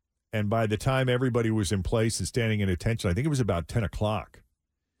 And by the time everybody was in place and standing in attention, I think it was about 10 o'clock.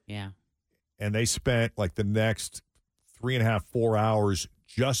 Yeah. And they spent like the next 3.5, 4 hours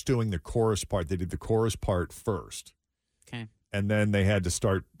just doing the chorus part. They did the chorus part first. Okay. And then they had to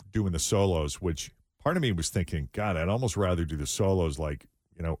start doing the solos, which part of me was thinking, God, I'd almost rather do the solos like,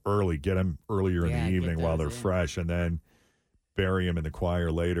 early, get them earlier in the evening while they're fresh, and then bury them in the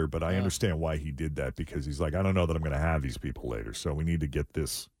choir later. But I understand why he did that, because he's like, I don't know that I'm going to have these people later, so we need to get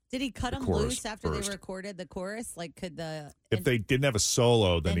this. Did he cut them loose after they recorded the chorus? Like, if they didn't have a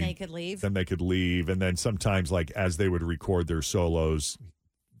solo, then they could leave? Then they could leave. And then sometimes, like, as they would record their solos,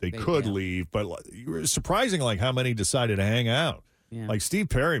 they could leave. But it was surprising, like, how many decided to hang out. Yeah. Like Steve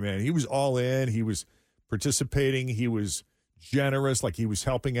Perry, man, he was all in. He was participating. He was generous. Like, he was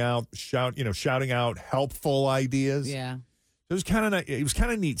helping out, shouting out helpful ideas. Yeah. It was kind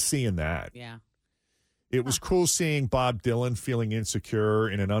of neat seeing that. Yeah. It was cool seeing Bob Dylan feeling insecure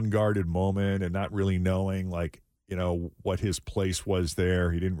in an unguarded moment and not really knowing, like, what his place was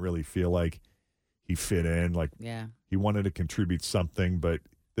there. He didn't really feel like he fit in. Like, he wanted to contribute something, but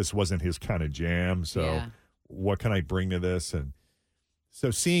this wasn't his kind of jam. So what can I bring to this? And so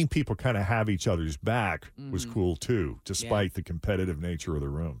seeing people kind of have each other's back was cool, too, despite the competitive nature of the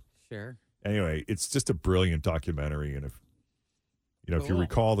room. Sure. Anyway, it's just a brilliant documentary. And if you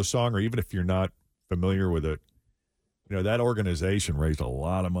recall the song, or even if you're not familiar with it, that organization raised a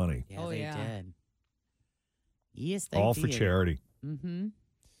lot of money. Yeah, they did. Yes, they all did. for charity. Mm-hmm.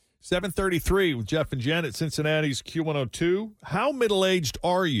 7:33 with Jeff and Jen at Cincinnati's Q102. How middle-aged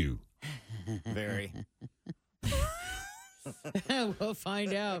are you? Very. We'll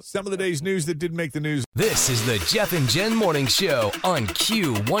find out. Some of the day's news that didn't make the news. This is the Jeff and Jen Morning Show on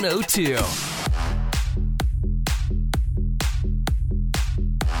Q102.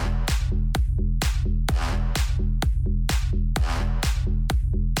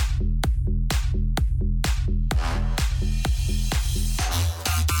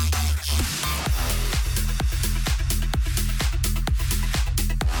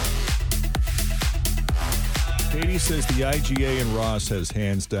 Katie says the IGA and Ross has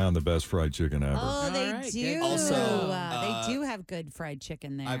hands down the best fried chicken ever. Oh, they do. Also, they do have good fried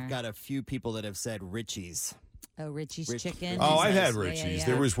chicken there. I've got a few people that have said Richie's. Oh, Richie's chicken. Oh, I've had Richie's. Yeah.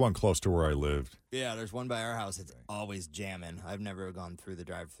 There was one close to where I lived. Yeah, there's one by our house. It's always jamming. I've never gone through the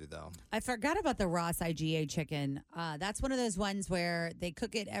drive-thru though. I forgot about the Ross IGA chicken. That's one of those ones where they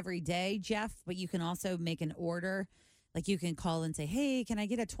cook it every day, Jeff, but you can also make an order. Like, you can call and say, hey, can I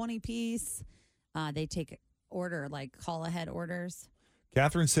get a 20-piece? They take order, like call ahead orders.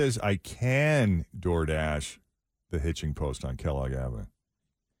 Catherine says I can DoorDash the hitching post on Kellogg Avenue.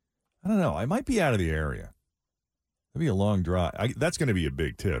 I don't know. I might be out of the area. That'd be a long drive. That's going to be a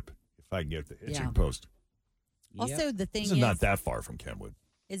big tip if I can get the hitching post. Also, the thing this is not that far from Kenwood.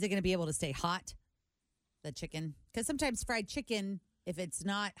 Is it going to be able to stay hot, the chicken? Because sometimes fried chicken, if it's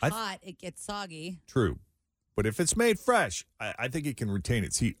not hot, it gets soggy. True. But if it's made fresh, I think it can retain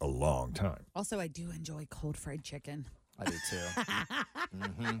its heat a long time. Also, I do enjoy cold fried chicken. I do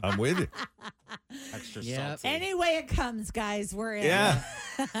too. I'm with you. Extra salty. Any way it comes, guys, we're in. Yeah.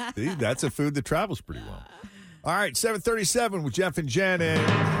 See, that's a food that travels pretty well. All right, 7:37 with Jeff and Jen. And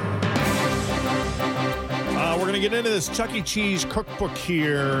we're going to get into this Chuck E. Cheese cookbook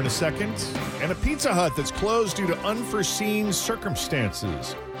here in a second. And a Pizza Hut that's closed due to unforeseen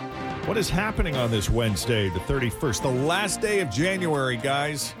circumstances. What is happening on this Wednesday, the 31st, the last day of January,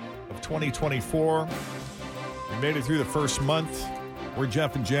 guys, of 2024? We made it through the first month. We're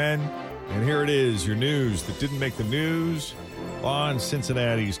Jeff and Jen, and here it is, your news that didn't make the news on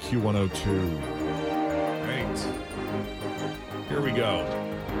Cincinnati's Q102. Right. Here we go.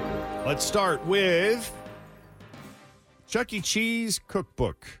 Let's start with Chuck E. Cheese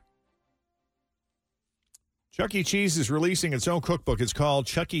cookbook. Chuck E. Cheese is releasing its own cookbook. It's called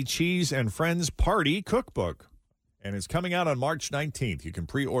Chuck E. Cheese and Friends Party Cookbook. And it's coming out on March 19th. You can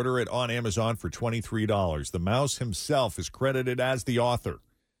pre-order it on Amazon for $23. The mouse himself is credited as the author.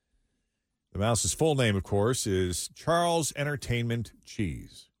 The mouse's full name, of course, is Charles Entertainment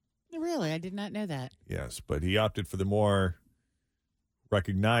Cheese. Really? I did not know that. Yes, but he opted for the more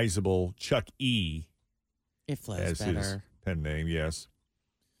recognizable Chuck E. It flows as better. his pen name, yes.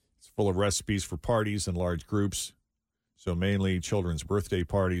 It's full of recipes for parties and large groups, so mainly children's birthday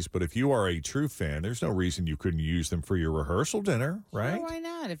parties. But if you are a true fan, there's no reason you couldn't use them for your rehearsal dinner, right? Sure, why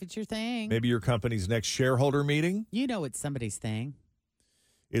not? If it's your thing. Maybe your company's next shareholder meeting. You know it's somebody's thing.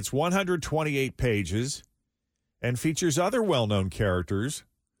 It's 128 pages and features other well-known characters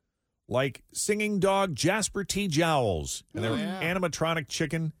like singing dog Jasper T. Jowls and their animatronic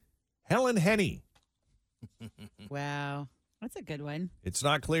chicken, Helen Henny. Wow. That's a good one. It's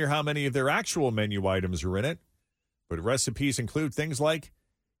not clear how many of their actual menu items are in it, but recipes include things like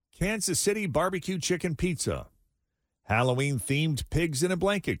Kansas City barbecue chicken pizza, Halloween-themed pigs in a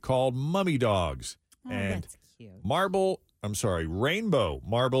blanket called mummy dogs, and that's cute. rainbow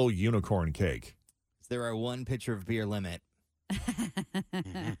marble unicorn cake. Is there a 1 pitcher of beer limit?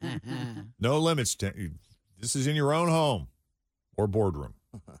 No limits. This is in your own home or boardroom.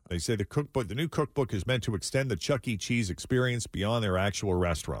 They say the new cookbook is meant to extend the Chuck E. Cheese experience beyond their actual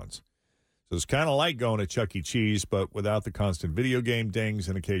restaurants. So it's kind of like going to Chuck E. Cheese, but without the constant video game dings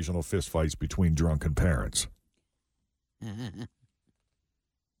and occasional fistfights between drunken parents.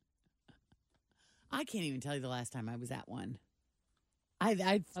 I can't even tell you the last time I was at one.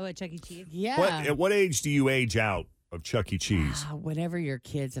 at Chuck E. Cheese? Yeah. At what age do you age out of Chuck E. Cheese? Whenever your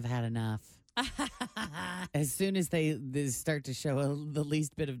kids have had enough. As soon as they start to show the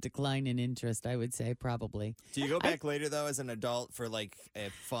least bit of decline in interest, I would say probably. Do you go back later, though, as an adult for, like, a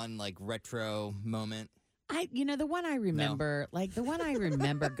fun, like, retro moment? The one I remember,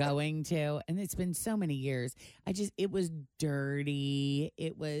 going to, and it's been so many years, it was dirty.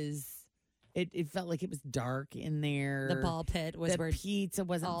 It felt like it was dark in there. The ball pit was where pizza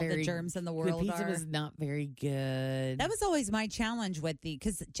wasn't all very, the germs in the world The pizza are. was not very good. That was always my challenge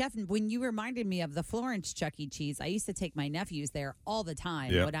because Jeff, when you reminded me of the Florence Chuck E. Cheese, I used to take my nephews there all the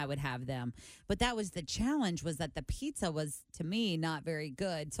time when I would have them. But that was the challenge, was that the pizza was, to me, not very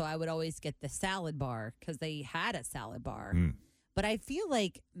good. So I would always get the salad bar because they had a salad bar. But I feel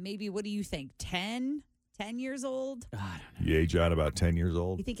like maybe, what do you think, 10 years old? I don't know. You age out about 10 years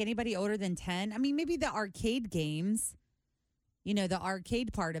old? You think anybody older than 10? I mean, maybe the arcade games, the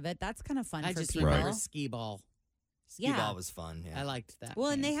arcade part of it, that's kind of fun I for just people. remember skee ball. Skee ball was fun, yeah. I liked that.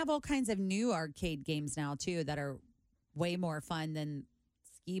 Well, and they have all kinds of new arcade games now, too, that are way more fun than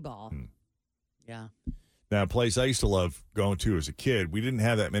skee ball. Yeah. Now, a place I used to love going to as a kid, we didn't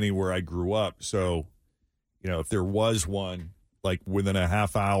have that many where I grew up. So, if there was one, like within a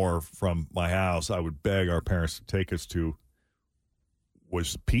half hour from my house, I would beg our parents to take us to,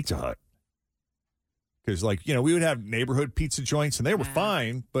 was Pizza Hut. Because, we would have neighborhood pizza joints, and they were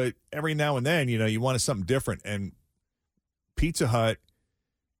fine, but every now and then, you wanted something different. And Pizza Hut,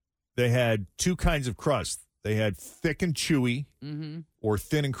 they had two kinds of crust. They had thick and chewy or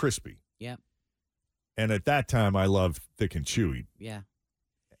thin and crispy. Yep. And at that time, I loved thick and chewy. Yeah.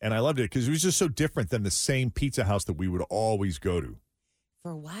 And I loved it because it was just so different than the same pizza house that we would always go to.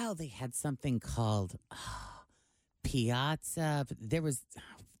 For a while, they had something called Piazza. There was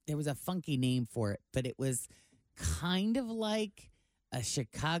a funky name for it, but it was kind of like a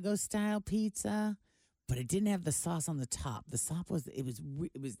Chicago-style pizza, but it didn't have the sauce on the top. The sauce was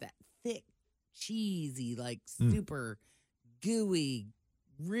that thick, cheesy, super gooey,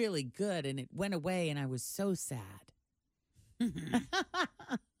 really good, and it went away, and I was so sad.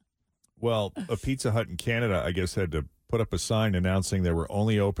 Well, a Pizza Hut in Canada, I guess, had to put up a sign announcing they were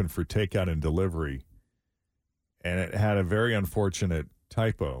only open for takeout and delivery. And it had a very unfortunate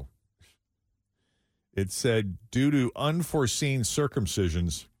typo. It said, due to unforeseen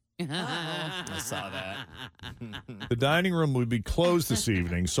circumcisions, I saw that. the dining room would be closed this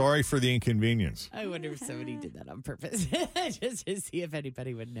evening. Sorry for the inconvenience. I wonder if somebody did that on purpose, just to see if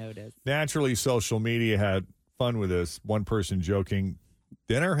anybody would notice. Naturally, social media had fun with this. One person joking,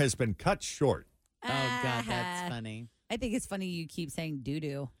 dinner has been cut short. Oh, God, that's funny. I think it's funny you keep saying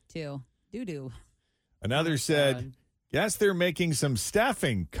doo-doo, too. Doo-doo. Another said, guess they're making some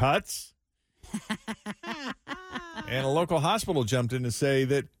staffing cuts. And a local hospital jumped in to say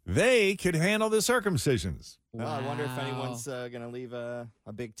that they could handle the circumcisions. Well, I wonder if anyone's going to leave a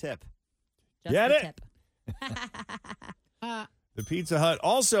big tip. Just Get the it? Tip. The Pizza Hut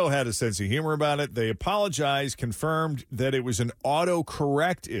also had a sense of humor about it. They apologized, confirmed that it was an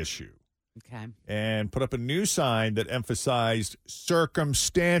autocorrect issue. Okay. And put up a new sign that emphasized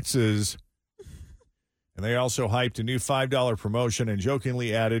circumstances And they also hyped a new $5 promotion and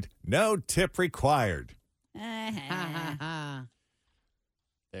jokingly added, no tip required.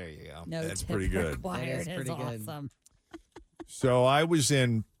 There you go. No That's tip pretty good. required. That is pretty good. Awesome. So I was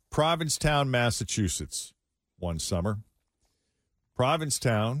in Provincetown, Massachusetts one summer.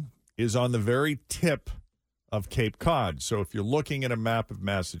 Provincetown is on the very tip of Cape Cod. So if you're looking at a map of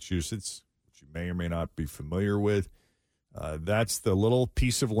Massachusetts, which you may or may not be familiar with, that's the little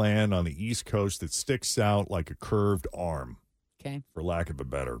piece of land on the East Coast that sticks out like a curved arm, Okay. for lack of a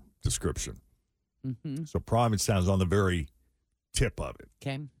better description. Mm-hmm. So Provincetown's on the very tip of it.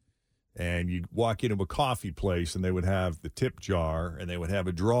 Okay. And you walk into a coffee place, and they would have the tip jar, and they would have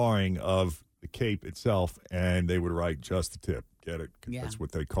a drawing of the Cape itself, and they would write just the tip. Get it? 'Cause Yeah. that's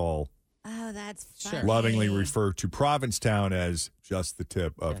what they call, Oh, that's funny. lovingly refer to Provincetown as just the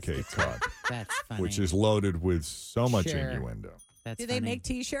tip of Cape Cod, That's funny. which is loaded with so much Sure. innuendo. That's Do they funny. make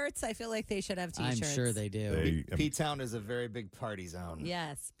T-shirts? I feel like they should have I'm T-shirts. sure they do. P-Town is a very big party zone.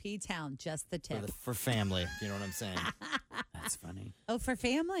 Yes, P-Town, just the tip. For family, you know what I'm saying? That's funny. Oh, for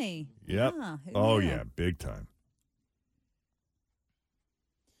family. Yep. Yeah, who Oh, knew? yeah, big time.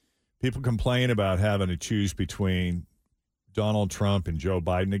 People complain about having to choose between Donald Trump and Joe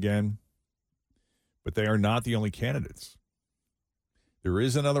Biden again, but they are not the only candidates. There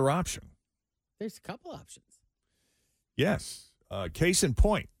is another option. There's a couple options. Yes. Case in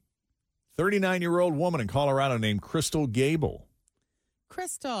point, 39-year-old woman in Colorado named Crystal Gable.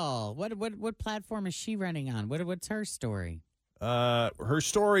 Crystal, what platform is she running on? What's her story? Her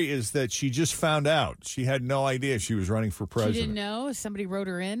story is that she just found out. She had no idea she was running for president. She didn't know? Somebody wrote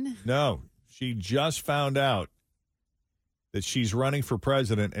her in? No, she just found out that she's running for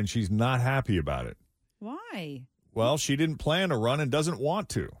president, and she's not happy about it. Why? Well, she didn't plan to run and doesn't want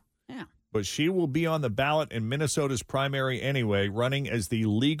to. Yeah. But she will be on the ballot in Minnesota's primary anyway, running as the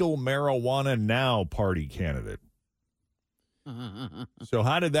Legal Marijuana Now party candidate. So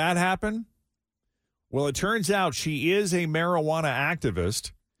how did that happen? Well, it turns out she is a marijuana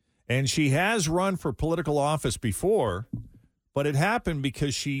activist, and she has run for political office before, but it happened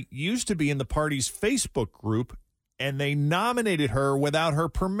because she used to be in the party's Facebook group, and they nominated her without her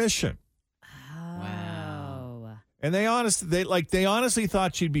permission. Wow. And they honestly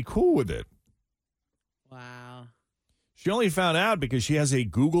thought she'd be cool with it. Wow. She only found out because she has a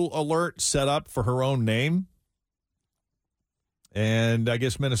Google alert set up for her own name. And I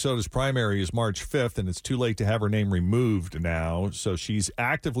guess Minnesota's primary is March 5th, and it's too late to have her name removed now. So she's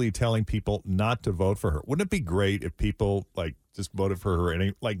actively telling people not to vote for her. Wouldn't it be great if people just voted for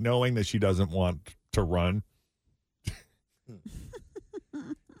her, knowing that she doesn't want to run?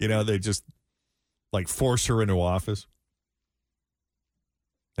 They just force her into office.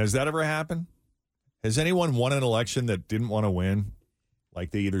 Has that ever happened? Has anyone won an election that didn't want to win?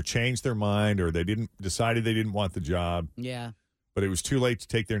 Like they either changed their mind or they decided they didn't want the job. Yeah. But it was too late to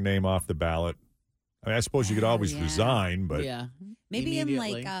take their name off the ballot. I mean, I suppose you could always resign, but yeah. Maybe in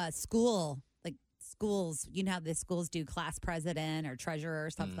schools, you know how the schools do class president or treasurer or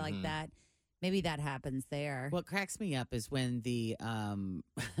something like that. Maybe that happens there. What cracks me up is when the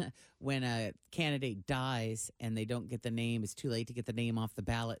when a candidate dies and they don't get the name, it's too late to get the name off the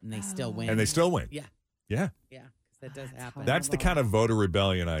ballot, and they still win. And they still win. Yeah. Yeah. Yeah. 'Cause that does happen. That's the kind of voter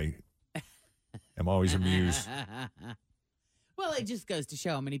rebellion I am always amused. Well, it just goes to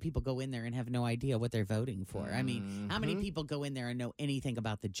show how many people go in there and have no idea what they're voting for. I mean, how many people go in there and know anything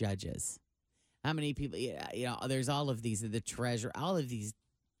about the judges? How many people, there's all of these, the treasurer, all of these,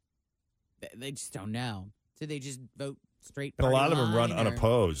 they just don't know. So they just vote straight. And a lot of them run or-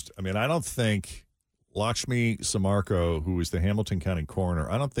 unopposed. I mean, I don't think Lakshmi Samarko, who is the Hamilton County coroner,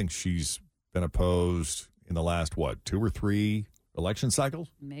 I don't think she's been opposed in the last, 2 or 3 election cycles?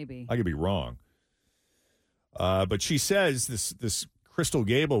 Maybe. I could be wrong. But she says, this Crystal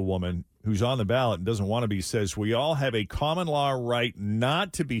Gable woman who's on the ballot and doesn't want to be, says, we all have a common law right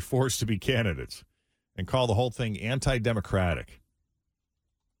not to be forced to be candidates, and call the whole thing anti-democratic.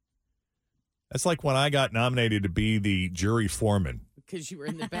 That's like when I got nominated to be the jury foreman. Because you were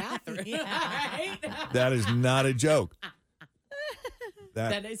in the bathroom. Right? That is not a joke.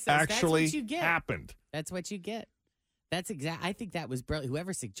 That is actually that's what you get. happened. That's what you get. I think that was brilliant.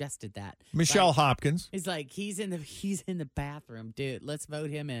 Whoever suggested that. Michelle Hopkins. He's like, he's in the bathroom, dude. Let's vote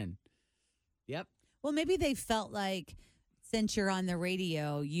him in. Yep. Well, maybe they felt like since you're on the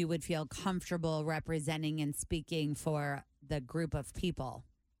radio, you would feel comfortable representing and speaking for the group of people.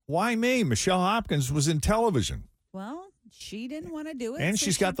 Why me? Michelle Hopkins was in television. Well, she didn't want to do it. And so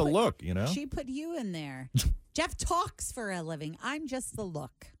she's got the look, She put you in there. Jeff talks for a living. I'm just the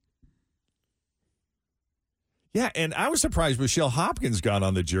look. Yeah, and I was surprised Michelle Hopkins got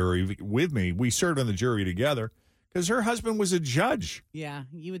on the jury with me. We served on the jury together because her husband was a judge. Yeah,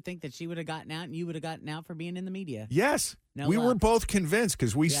 you would think that she would have gotten out and you would have gotten out for being in the media. Yes. No we luck. were both convinced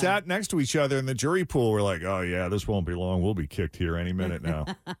because we sat next to each other in the jury pool. We're like, oh, yeah, this won't be long. We'll be kicked here any minute now.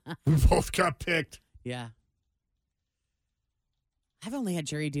 We both got picked. Yeah. I've only had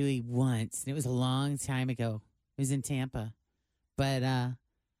jury duty once, and it was a long time ago. It was in Tampa. But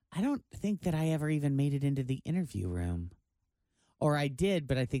I don't think that I ever even made it into the interview room. Or I did,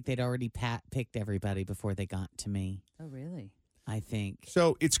 but I think they'd already picked everybody before they got to me. Oh, really? I think.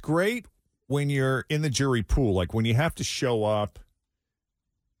 So it's great when you're in the jury pool, like when you have to show up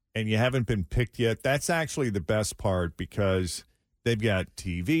and you haven't been picked yet. That's actually the best part because they've got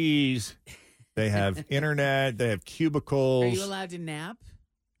TVs, they have internet, they have cubicles. Are you allowed to nap?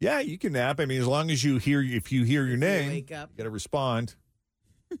 Yeah, you can nap. I mean, as long as if you hear your name, wake up. You got to respond.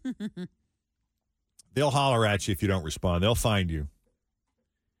 They'll holler at you if you don't respond. They'll find you.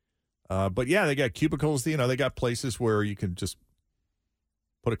 But yeah, they got cubicles. They got places where you can just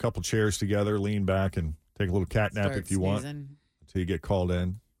put a couple chairs together, lean back, and take a little cat nap if you want until you get called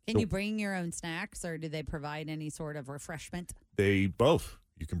in. Can you bring your own snacks, or do they provide any sort of refreshment? They both.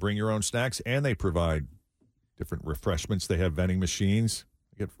 You can bring your own snacks, and they provide different refreshments. They have vending machines.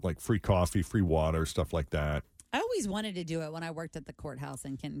 You get like free coffee, free water, stuff like that. I always wanted to do it when I worked at the courthouse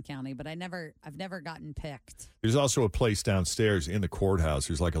in Kenton County, but I've never gotten picked. There's also a place downstairs in the courthouse.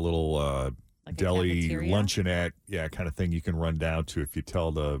 There's like a little Like a deli cafeteria? luncheonette, kind of thing you can run down to. If you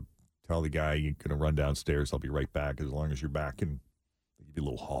tell the guy you're going to run downstairs, I'll be right back. As long as you're back, and they give you a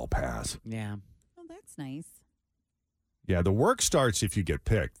little hall pass. Yeah. Oh, that's nice. Yeah, the work starts if you get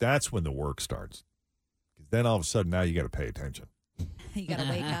picked. That's when the work starts. 'Cause then all of a sudden, now you got to pay attention. You got to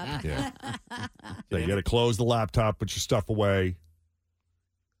wake up. Yeah. So you got to close the laptop, put your stuff away,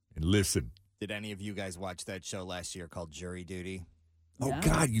 and listen. Did any of you guys watch that show last year called Jury Duty? Oh,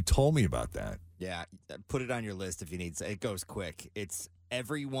 God, you told me about that. Yeah, put it on your list if you need. It goes quick.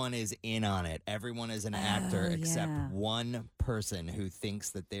 Everyone is in on it. Everyone is an actor except one person who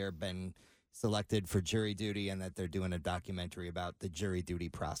thinks that they've been selected for jury duty and that they're doing a documentary about the jury duty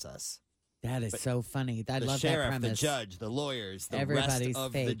process. That is so funny. I the love sheriff, that premise. the judge, the lawyers, the Everybody's rest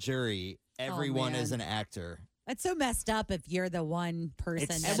of fake. the jury, everyone man. is an actor. That's so messed up if you're the one person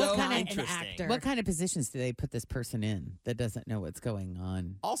It's that's so not an interesting. actor. What kind of positions do they put this person in that doesn't know what's going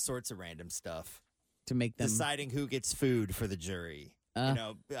on All sorts of random stuff. to make them Deciding who gets food for the jury.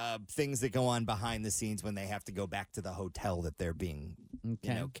 Things that go on behind the scenes when they have to go back to the hotel that they're being,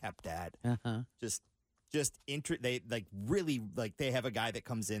 kept at. Uh-huh. They have a guy that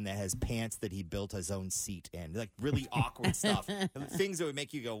comes in that has pants that he built his own seat in, like really awkward stuff, things that would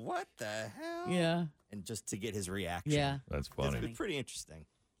make you go, "What the hell?" Yeah, and just to get his reaction. Yeah, that's funny. It's pretty interesting.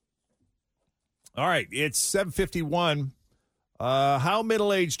 All right, it's 7:51. How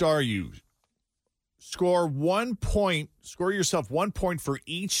middle-aged are you? Score 1 point. Score yourself 1 point for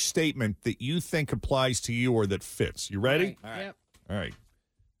each statement that you think applies to you or that fits. You ready? All right. Yep. All right.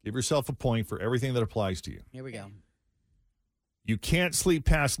 Give yourself a point for everything that applies to you. Here we go. You can't sleep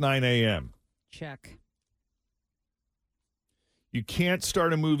past 9 a.m. Check. You can't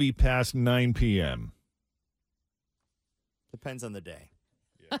start a movie past 9 p.m. Depends on the day.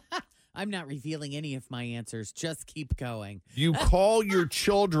 I'm not revealing any of my answers. Just keep going. You call your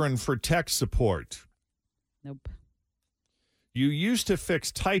children for tech support. Nope. You used to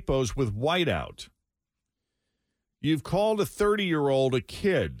fix typos with whiteout. You've called a 30-year-old a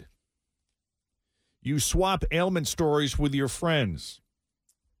kid. You swap ailment stories with your friends.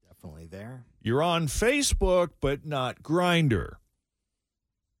 Definitely there. You're on Facebook, but not Grindr.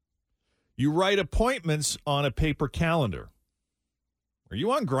 You write appointments on a paper calendar. Are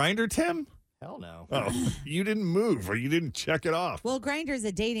you on Grindr, Tim? Hell no. Oh, you didn't move or you didn't check it off. Well, Grindr's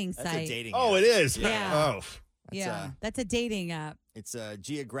a dating site. That's a dating Oh, app. it is? Yeah. Oh. That's a dating app. It's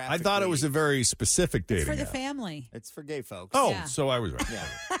geographically. I thought it was a very specific dating It's for the app. family. It's for gay folks. Oh, Yeah. so I was right.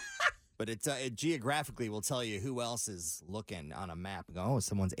 Yeah. But it geographically will tell you who else is looking on a map. And go, oh,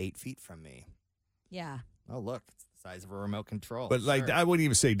 someone's 8 feet from me. Yeah. Oh, look, it's the size of a remote control. But like, Sure. I wouldn't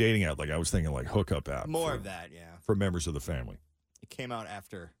even say dating app. Like I was thinking like hookup app. More for- of that, yeah. For members of the family. It came out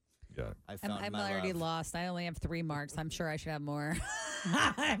after Yeah. I found I'm my already love. lost. I only have 3 marks. I'm sure I should have more.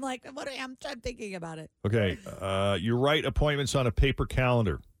 I'm like, I'm thinking about it. Okay. You write appointments on a paper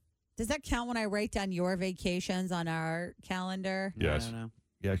calendar. Does that count when I write down your vacations on our calendar? Yes. I don't know.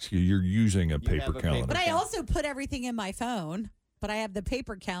 Yeah, actually, you're using a have paper a paper calendar. But I also put everything in my phone. But I have the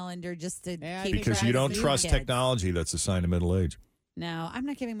paper calendar just to Yeah, keep because track you of don't the trust kids. technology. That's a sign of middle age. No, I'm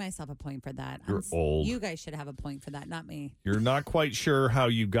not giving myself a point for that. You're old. You guys should have a point for that, not me. You're not quite sure how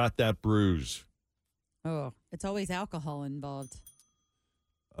you got that bruise. Oh, it's always alcohol involved.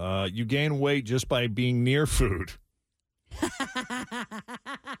 You gain weight just by being near food.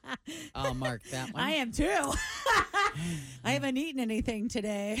 I'll mark that one. I am too. I haven't eaten anything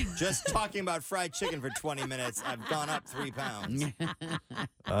today. Just talking about fried chicken for 20 minutes, I've gone up 3 pounds.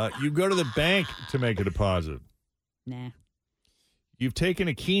 You go to the bank to make a deposit. Nah. You've taken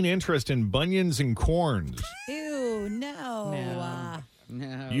a keen interest in bunions and corns. Ew, no.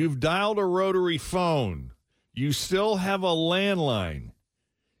 No. You've dialed a rotary phone. You still have a landline.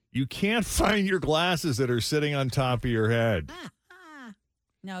 You can't find your glasses that are sitting on top of your head.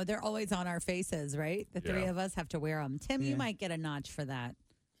 No, they're always on our faces, right? The three of us have to wear them. Tim, you might get a notch for that.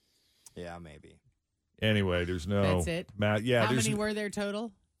 Yeah, maybe. Anyway, there's no... That's it? Matt, yeah, How many were there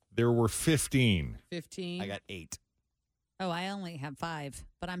total? There were 15. 15? I got 8. Oh, I only have 5,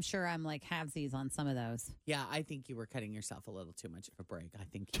 but I'm sure I'm like halvesies on some of those. Yeah, I think you were cutting yourself a little too much of a break. I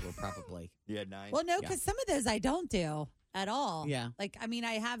think you were probably. You had 9? Well, no, because some of those I don't do at all. Yeah. Like, I mean,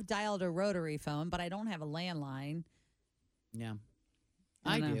 I have dialed a rotary phone, but I don't have a landline. Yeah.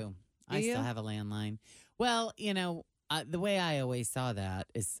 I do. I you? still have a landline. Well, the way I always saw that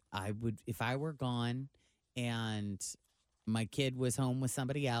is I would, if I were gone and my kid was home with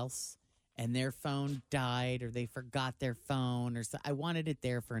somebody else and their phone died or they forgot their phone or so, I wanted it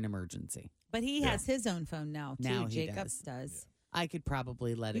there for an emergency. But he has his own phone now, too. Now he Jacobs does. I could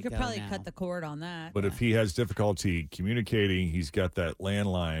probably let You it could go probably now. cut the cord on that. But if he has difficulty communicating, he's got that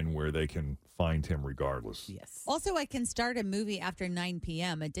landline where they can find him regardless. Yes. Also, I can start a movie after 9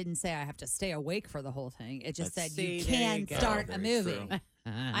 p.m. It didn't say I have to stay awake for the whole thing. It just said you can start a movie.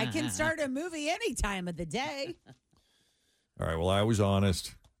 I can start a movie any time of the day. All right, well, I was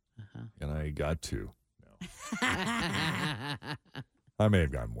honest, and I got 2. No. I may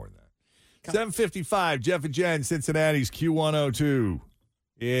have gotten more than that. 7:55, Jeff and Jen, Cincinnati's Q102.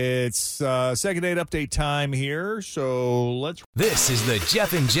 It's second date update time here, so let's... This is the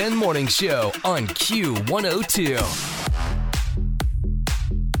Jeff and Jen Morning Show on Q102.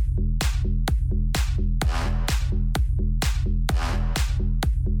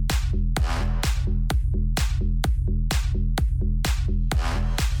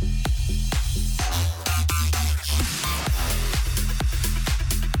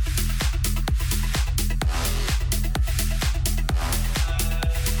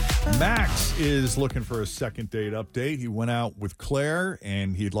 Max is looking for a second date update. He went out with Claire,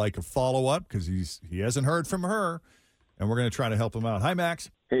 and he'd like a follow-up because he hasn't heard from her, and we're going to try to help him out. Hi, Max.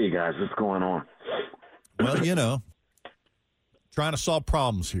 Hey, guys. What's going on? Well, trying to solve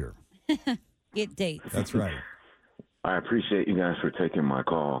problems here. Get dates. That's right. I appreciate you guys for taking my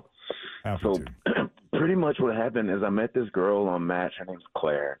call. Happy so, to. Pretty much what happened is I met this girl on Match. Her name's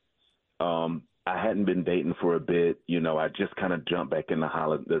Claire. I hadn't been dating for a bit. I just kind of jumped back in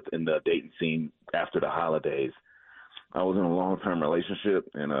the dating scene after the holidays. I was in a long-term relationship,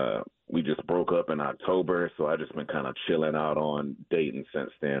 and we just broke up in October, so I just been kind of chilling out on dating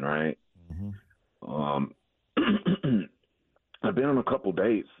since then, right? I've been on a couple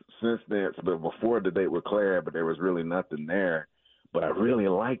dates since then, but before the date with Claire, but there was really nothing there. But I really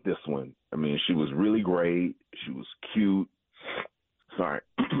liked this one. I mean, she was really great. She was cute. Sorry.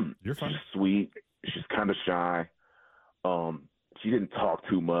 You're fine. She's sweet. She's kind of shy. She didn't talk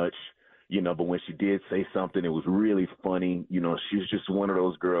too much, but when she did say something, it was really funny. She was just one of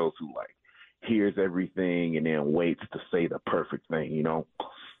those girls who, hears everything and then waits to say the perfect thing,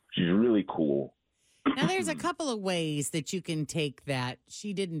 She's really cool. Now, there's a couple of ways that you can take that.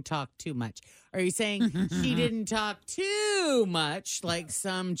 She didn't talk too much. Are you saying she didn't talk too much like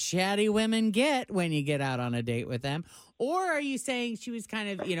some chatty women get when you get out on a date with them? Or are you saying she was kind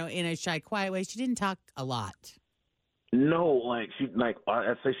of, in a shy, quiet way? She didn't talk a lot. No, I'd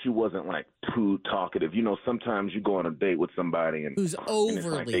say she wasn't too talkative. Sometimes you go on a date with somebody and who's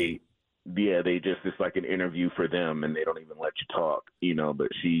overly. It's like an interview for them and they don't even let you talk, but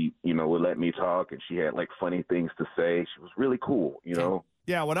she, would let me talk and she had funny things to say. She was really cool,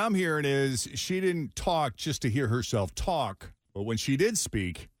 Yeah, what I'm hearing is she didn't talk just to hear herself talk, but when she did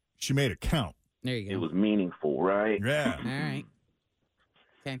speak, she made it count. There you go. It was meaningful, right? Yeah. All right.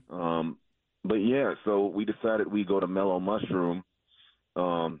 Okay. But yeah, so we decided we go to Mellow Mushroom,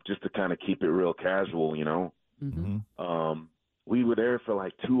 just to kind of keep it real casual, We were there for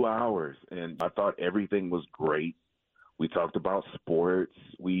 2 hours, and I thought everything was great. We talked about sports.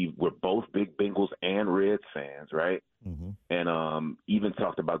 We were both big Bengals and Reds fans, right? And even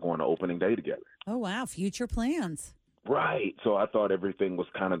talked about going to opening day together. Oh, wow. Future plans. Right. So I thought everything was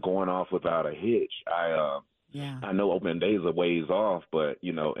kind of going off without a hitch. I know opening day is a ways off, but,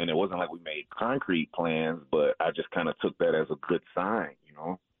 and it wasn't like we made concrete plans, but I just kind of took that as a good sign,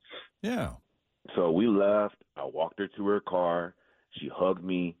 Yeah. So we left. I walked her to her car. She hugged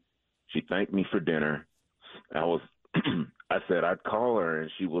me. She thanked me for dinner. I said I'd call her,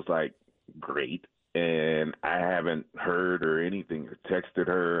 and she was like, great. And I haven't heard or anything or texted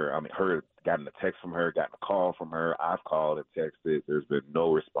her. Gotten a text from her, gotten a call from her. I've called and texted. There's been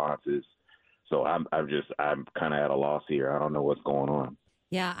no responses. So I'm kind of at a loss here. I don't know what's going on.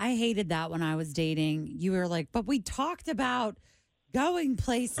 Yeah, I hated that when I was dating. You were like, but we talked about going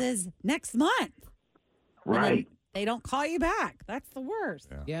places next month. Right. They don't call you back. That's the worst.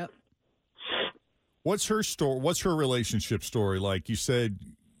 Yeah. What's her story? What's her relationship story like? You said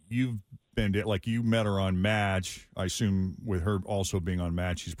you met her on Match. I assume with her also being on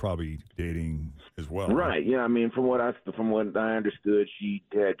Match, she's probably dating as well. Right. Yeah. I mean, from what I understood, she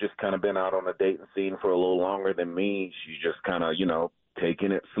had just kind of been out on the dating scene for a little longer than me. She's just kind of,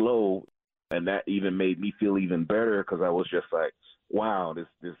 taking it slow, and that even made me feel even better because I was just like, wow,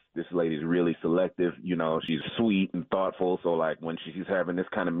 this lady's really selective. She's sweet and thoughtful. So like when she's having this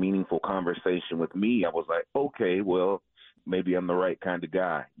kind of meaningful conversation with me, I was like, okay, well, maybe I'm the right kind of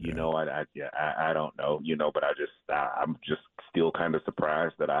guy. I don't know, but I'm just still kind of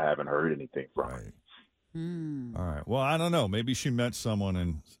surprised that I haven't heard anything from her. All right. Well, I don't know. Maybe she met someone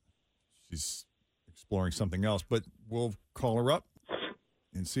and she's exploring something else, but we'll call her up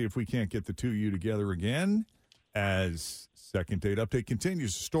and see if we can't get the two of you together again as Second Date Update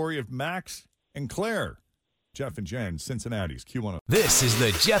continues. The story of Max and Claire. Jeff and Jen, Cincinnati's Q102. This is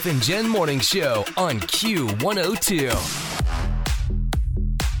the Jeff and Jen Morning Show on Q102.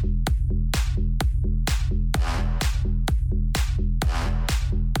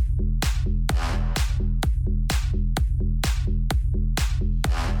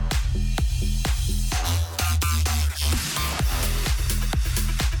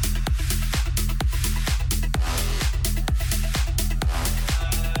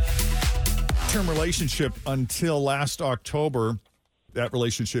 Relationship until last October. That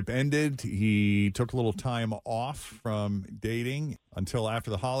relationship ended. He took a little time off from dating until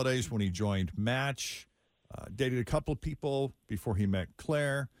after the holidays when he joined Match. Dated a couple of people before he met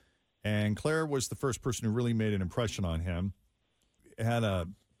Claire, and Claire was the first person who really made an impression on him. Had a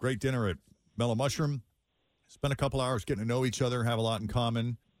great dinner at Mellow Mushroom. Spent a couple hours getting to know each other, have a lot in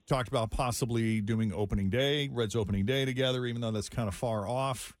common. Talked about possibly doing opening day, Red's opening day together, even though that's kind of far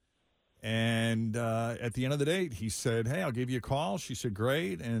off. And at the end of the date, he said, hey, I'll give you a call. She said,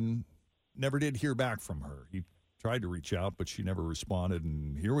 great, and never did hear back from her. He tried to reach out, but she never responded,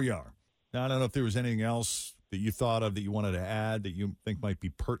 and here we are. Now, I don't know if there was anything else that you thought of that you wanted to add that you think might be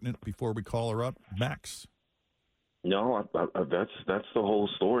pertinent before we call her up. Max? No, that's the whole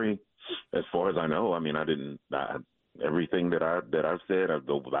story as far as I know. I mean, everything that I've said,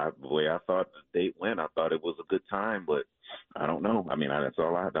 the way I thought the date went, I thought it was a good time, but I don't know. I mean, that's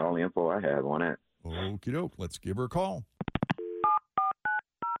the only info I have on that. Okie doke. Let's give her a call.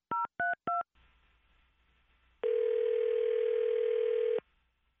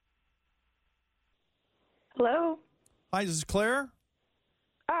 Hello. Hi, this is Claire.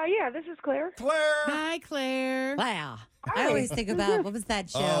 Yeah, this is Claire. Claire. Hi, Claire. Wow. I always think about, what was that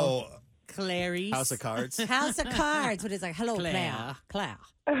show? Oh, Clarice. House of Cards. House of Cards. What is like, hello, Claire. Claire.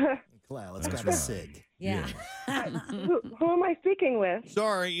 Claire, let's grab right. a cig. Yeah. Who am I speaking with?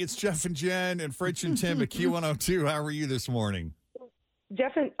 Sorry, it's Jeff and Jen and Fritz and Tim at Q102. How are you this morning?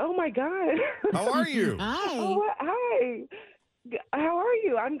 Jeff and, oh my God. How are you? Hi. Oh, hi. How are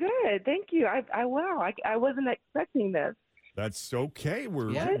you? I'm good. Thank you. I wasn't expecting this. That's okay.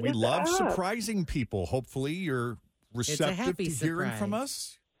 We What love is up? surprising people. Hopefully you're receptive happy to hearing from surprise.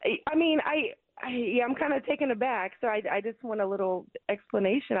 us. I mean, I'm kind of taken aback, so I just want a little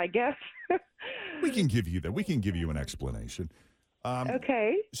explanation, I guess. We can give you that. We can give you an explanation.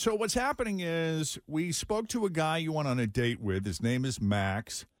 Okay. So what's happening is we spoke to a guy you went on a date with. His name is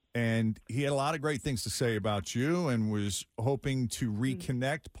Max, and he had a lot of great things to say about you and was hoping to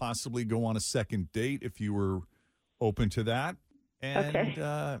reconnect, possibly go on a second date if you were open to that. And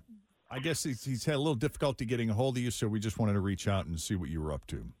Okay. I guess he's had a little difficulty getting a hold of you, so we just wanted to reach out and see what you were up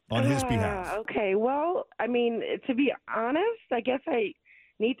to on his behalf. Okay. Well, I mean, to be honest, I guess I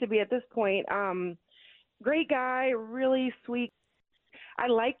need to be at this point. Great guy, really sweet. I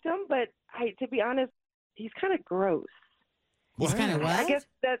liked him, but to be honest, he's kind of gross. He's kind of what? I guess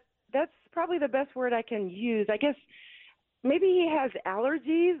that's probably the best word I can use. I guess maybe he has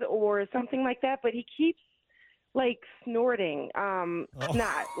allergies or something like that, but he keeps like snorting,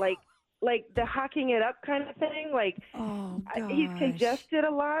 snot, like the hocking it up kind of thing. Like he's congested a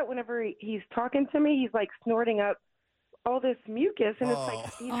lot whenever he's talking to me. He's like snorting up all this mucus, and it's like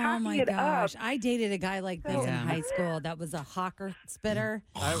he's Oh hocking my it gosh. up. I dated a guy like this in Yeah. high school that was a hawker spitter.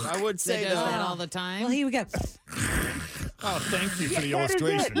 I would say They do though, that all the time. Well, he would go, Oh, thank you for the That is it,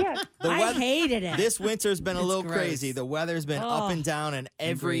 illustration. yeah. I hated it. this winter's been a It's little gross. crazy. The weather's been up and down, and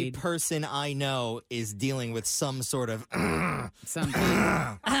every Agreed. person I know is dealing with some sort of. Something.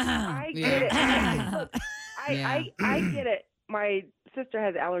 I get it. Look, I get it. My sister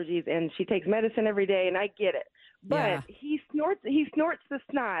has allergies, and she takes medicine every day, and I get it. But Yeah. he snorts the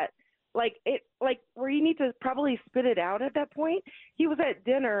snot like where you need to probably spit it out at that point. He was at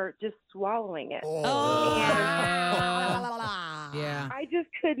dinner just swallowing it. Yeah. I just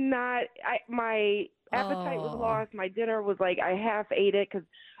could not. My appetite was lost. My dinner was like I half ate it because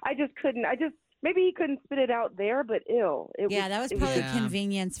I just couldn't. Maybe he couldn't spit it out there, but ew. That was probably Yeah.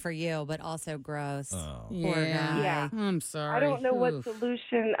 convenience for you, but also gross. Poor Yeah. guy. Yeah. I'm sorry. I don't know what Oof.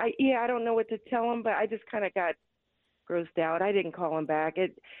 solution. I don't know what to tell him, but I just kind of got grossed out. I didn't call him back.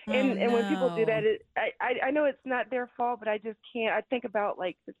 And when people do that, I know it's not their fault, but I just can't. I think about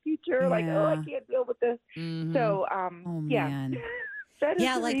like the future, like I can't deal with this. Mhm. So yeah. Man. That is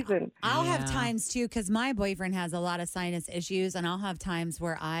Yeah, the like reason. I'll have Yeah. times too, because my boyfriend has a lot of sinus issues, and I'll have times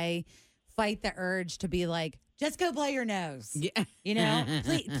where I fight the urge to be like, just go blow your nose. Yeah. You know,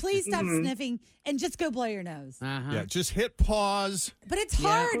 please stop Mhm. sniffing and just go blow your nose. Uh-huh. Yeah, just hit pause. But it's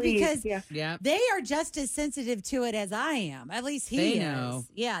hard Please, because Yeah. they are just as sensitive to it as I am. At least he They is. know.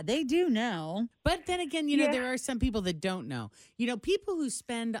 Yeah, they do know. But then again, there are some people that don't know. People who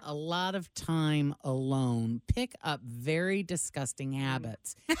spend a lot of time alone pick up very disgusting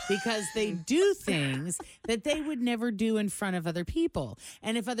habits because they do things that they would never do in front of other people.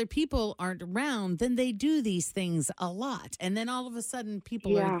 And if other people aren't around, then they do these things a lot. And then all of a sudden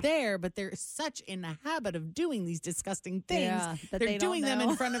people Yeah. are there, but they're such in the habit of doing these disgusting things. Yeah, that they're they don't doing them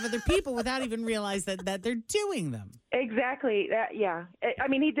know. in front of other people without even realize that they're doing them. Exactly. Yeah. I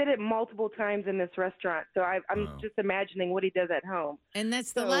mean, he did it multiple times in this restaurant, so I'm just imagining what he does at home. And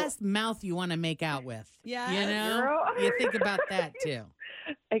that's the last mouth you want to make out with. Yeah, girl. You think about that too.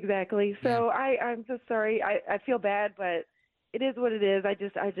 Exactly. So I'm so sorry. I feel bad, but it is what it is. I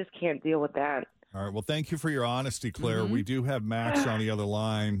just can't deal with that. All right. Well, thank you for your honesty, Claire. We do have Max on the other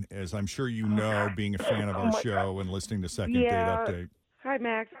line, as I'm sure you know, being a fan of our show and listening to Second Date Update. Hi,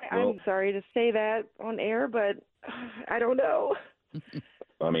 Max. Well- I'm sorry to say that on air, but I don't know.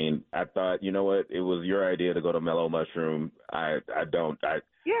 I mean, I thought, you know what? It was your idea to go to Mellow Mushroom. I don't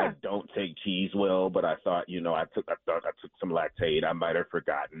take cheese well, but I thought, I thought I took some Lactate. I might have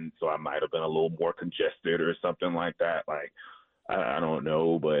forgotten, so I might have been a little more congested or something like that. Like, I don't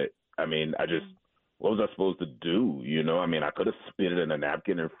know, but I mean, what was I supposed to do? I mean, I could have spit it in a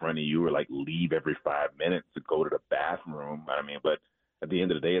napkin in front of you or like leave every 5 minutes to go to the bathroom. I mean, but at the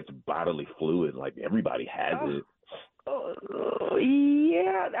end of the day, it's bodily fluid. Like everybody has it. Oh,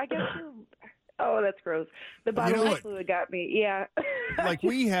 yeah. I guess. That's gross. The bodily what? fluid got me. Yeah. Like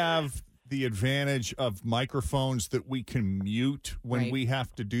we have the advantage of microphones that we can mute when Right. we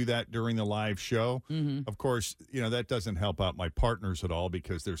have to do that during the live show. Mm-hmm. Of course, that doesn't help out my partners at all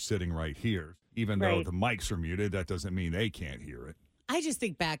because they're sitting right here. Even though Right. the mics are muted, that doesn't mean they can't hear it. I just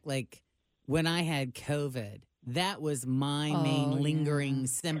think back like when I had COVID, that was my main lingering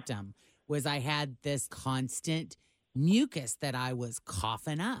symptom was I had this constant mucus that I was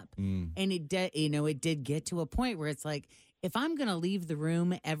coughing up. And it did get to a point where it's like, if I'm going to leave the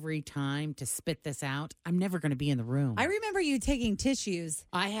room every time to spit this out, I'm never going to be in the room. I remember you taking tissues.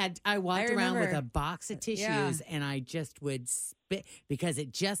 I walked around with remember. a box of tissues and I just would spit because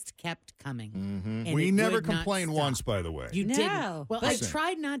it just kept coming. And We it never would not complained stop. once, by the way. You No, didn't. Well, but- I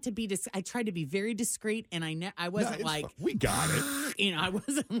tried not to be. I tried to be very discreet, and I wasn't it's like fine. We got it. I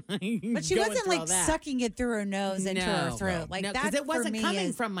wasn't like. But she going wasn't through all like that. sucking it through her nose into her No. throat. Like No, that it wasn't for me coming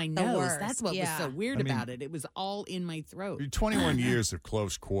is from my the nose. worst. That's what was so weird I mean- about it. It was all in my throat. 21 years of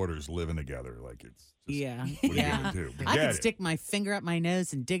close quarters living together. Like it's just, Yeah, what are you yeah. going to do? I Forget could it. stick my finger up my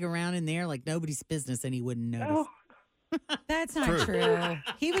nose and dig around in there like nobody's business, and he wouldn't notice. Oh, That's not True. true.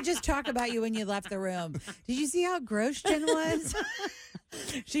 He would just talk about you when you left the room. Did you see how gross Jen was?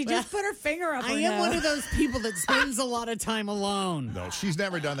 She just put her finger up her I am nose. one of those people that spends a lot of time alone. No, she's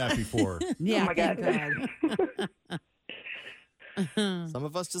never done that before. Yeah, oh my thank God. God. Some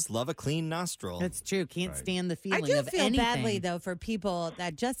of us just love a clean nostril. That's true. Can't Right. stand the I feeling do of feel anything. badly though for people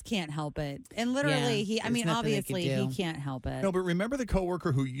that just can't help it. And literally, Yeah, I there's mean, nothing they could obviously, do. he can't help it. No, but remember the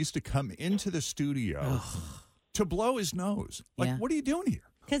coworker who used to come into the studio to blow his nose? Like, Yeah. what are you doing here?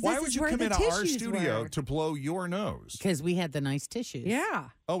 'Cause Why this would is you where come the into our tissues studio were. to blow your nose? Because we had the nice tissues. Yeah.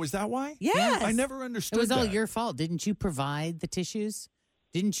 Oh, is that why? Yes. I never It understood was all that. your fault. Didn't you provide the tissues?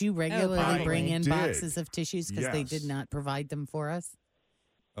 Didn't you regularly bring in did. boxes of tissues because they Yes. did not provide them for us?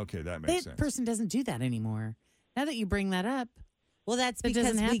 Okay, that makes That sense. person doesn't do that anymore. Now that you bring that up, Well, that's that because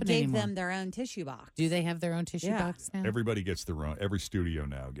doesn't we happen gave anymore. them their own tissue box. Do they have their own tissue Yeah. box now? Everybody gets their own. Every studio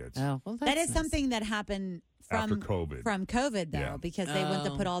now gets. Oh, well, That is nice. something that happened After from COVID. From COVID, though, Yeah. because they want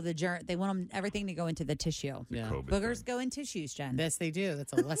to Oh. put all the they want everything to go into the tissue. Yeah. COVID Boogers thing. go in tissues, Jen. Yes, they do.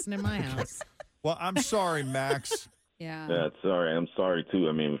 That's a lesson in my house. Well, I'm sorry, Max. Yeah. Yeah, sorry. I'm sorry too.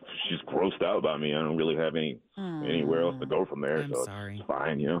 I mean, she's grossed out by me. I don't really have anywhere else to go from there. I'm so sorry. It's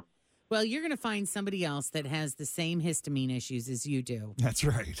fine, you know. Well, you're going to find somebody else that has the same histamine issues as you do. That's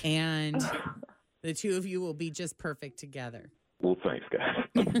right. And the two of you will be just perfect together. Well, thanks, guys.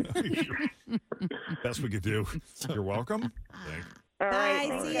 Best we could do. You're welcome. Thanks. All right.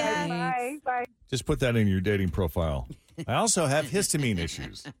 Bye, see guys. ya. Bye. Bye. Just put that in your dating profile. I also have histamine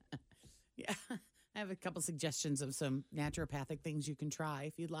issues. Yeah. I have a couple suggestions of some naturopathic things you can try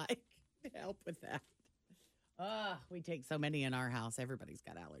if you'd like to help with that. We take so many in our house. Everybody's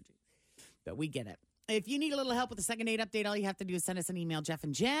got allergies. But we get it. If you need a little help with the second date update, all you have to do is send us an email, Jeff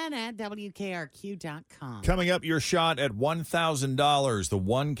and Jen at WKRQ.com. Coming up, your shot at $1,000. The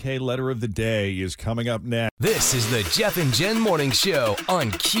 1K letter of the day is coming up next. This is the Jeff and Jen Morning Show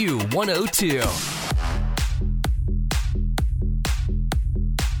on Q102.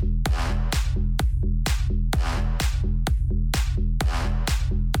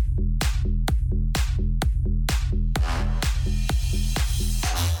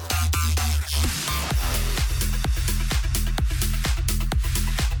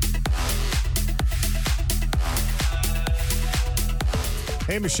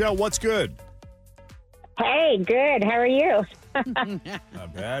 Hey, Michelle, what's good? Hey, good. How are you?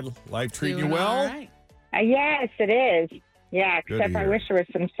 Not bad. Life treating you Doing well? all right. Yes, it is. Yeah, Good except to I hear. wish there was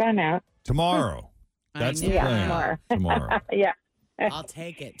some sun out. Tomorrow. That's the know. Yeah, plan. tomorrow. Tomorrow. Yeah. I'll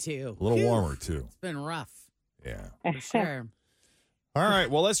take it, too. A little warmer, too. It's been rough, Yeah. for sure. All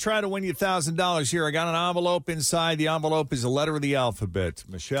right. Well, let's try to win you $1,000 here. I got an envelope inside. The envelope is a letter of the alphabet.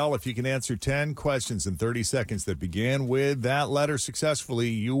 Michelle, if you can answer 10 questions in 30 seconds that begin with that letter successfully,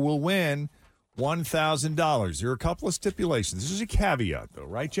 you will win $1,000. There are a couple of stipulations. This is a caveat, though,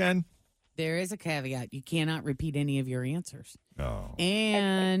 right, Jen? There is a caveat. You cannot repeat any of your answers. Oh.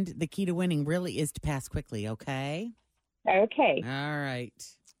 And the key to winning really is to pass quickly, okay? Okay. All right.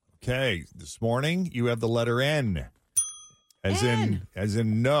 Okay. This morning, you have the letter N. As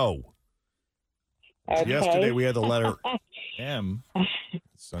in no. Okay. Yesterday, we had the letter M.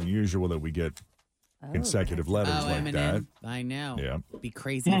 It's unusual that we get consecutive letters Oh, like M and that. N. I know. Yeah. It'd be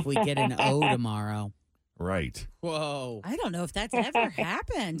crazy if we get an O tomorrow. Right. Whoa. I don't know if that's ever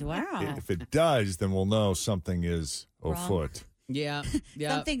happened. Wow. If it does, then we'll know something is Wrong. afoot. Yeah.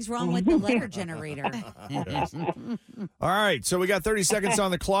 Something's wrong with the letter generator. Yes. All right, so we got 30 seconds on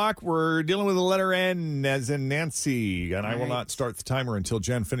the clock. We're dealing with the letter N as in Nancy, and I will right. not start the timer until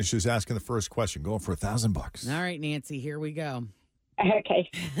Jen finishes asking the first question. Going for $1,000. All right, Nancy, here we go. Okay.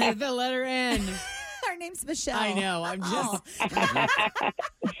 The letter N. Her name's Michelle. I know. I'm just.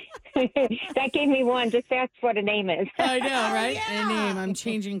 That gave me one. Just ask what a name is. I know, right? A name. I'm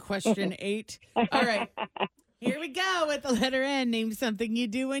changing question 8. All right. Here we go with the letter N. Name something you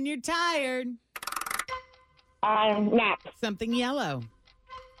do when you're tired. Nap. Something yellow.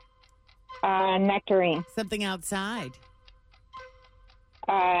 Nectarine. Something outside.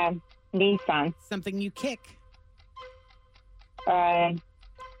 Nissan. Something you kick.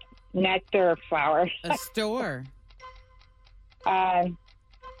 Nectar flower. A store.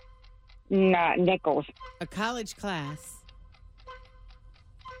 Nichols. A college class.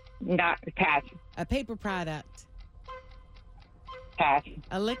 Not pass. A paper product. Pass.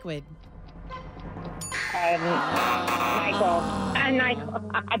 A liquid. Nyquil.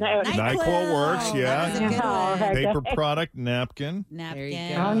 NyQuil works, yeah. That was a good one. Paper product, napkin. There you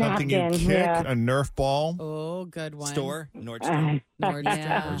Napkin. go. Something you napkin, kick, yeah. a Nerf ball. Oh, good one. Store, Nordstrom.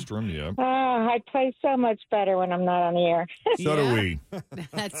 Yeah. Nordstrom, yeah. I play so much better when I'm not on the air. So do we.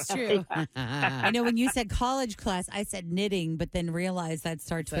 That's true. I know when you said college class, I said knitting, but then realized that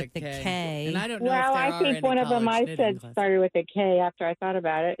starts with the K. K. And I don't know Well, if there I are think any one of them college I knitting said classes. started with a K after I thought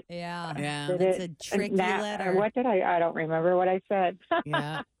about it. Yeah. Yeah. Did It's it- a tricky Nat- letter. What did I don't remember what I said.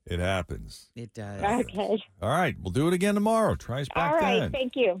 Yeah, It happens. it does. Okay. All right, we'll do it again tomorrow. Try us back All right. then.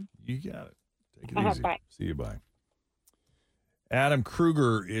 Thank you. You got it. Take it easy. Bye. See you. Bye. Adam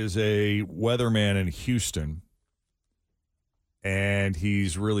Kruger is a weatherman in Houston, and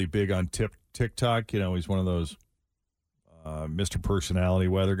he's really big on TikTok. You know, he's one of those Mr. Personality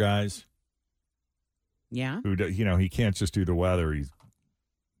weather guys. Yeah. Who he can't just do the weather. He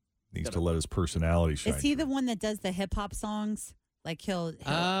needs to let his personality shine. Is he the one that does the hip hop songs? Like he'll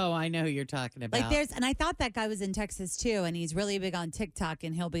Oh, I know who you're talking about. like and I thought that guy was in Texas too, and he's really big on TikTok,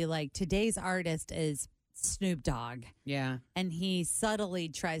 and he'll be like, today's artist is Snoop Dogg. Yeah. And he subtly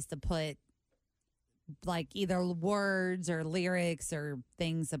tries to put like either words or lyrics or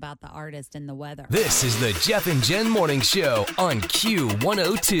things about the artist and the weather. This is the Jeff and Jen Morning Show on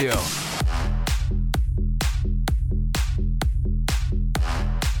Q102.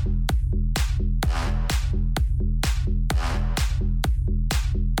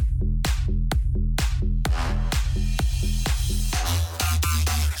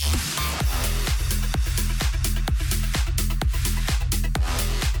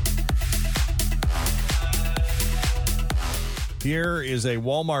 Here is a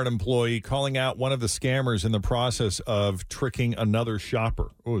Walmart employee calling out one of the scammers in the process of tricking another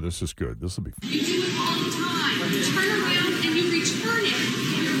shopper. Oh, this is good. This will be fun. You do it all the time. You turn around and you return it.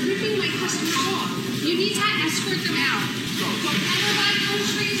 You're ripping my customers off. You need to escort them out. Don't ever buy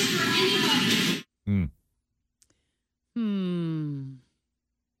groceries for anybody.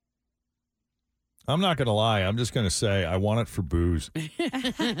 I'm not going to lie. I'm just going to say I want it for booze.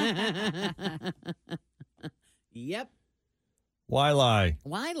 Yep. Why lie?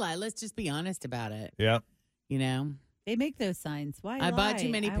 Why lie? Let's just be honest about it. Yep. You know? They make those signs. Why I lie? bought too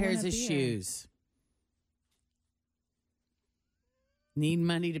many I pairs want a of beer. shoes. Need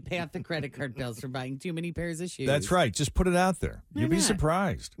money to pay off the credit card bills for buying too many pairs of shoes. That's right. Just put it out there. Why You'd be not?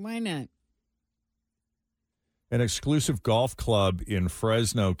 surprised. Why not? An exclusive golf club in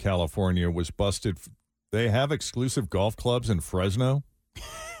Fresno, California was busted. They have exclusive golf clubs in Fresno?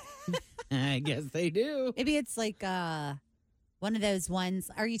 I guess they do. Maybe it's like one of those ones.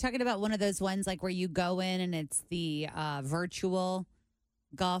 Are you talking about one of those ones like where you go in and it's the virtual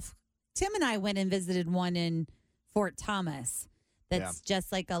golf? Tim and I went and visited one in Fort Thomas. That's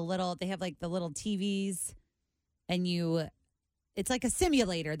just like a little, they have like the little TVs and it's like a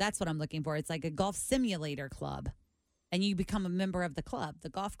simulator. That's what I'm looking for. It's like a golf simulator club. And you become a member of the club, the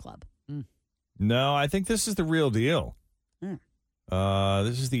golf club. No, I think this is the real deal.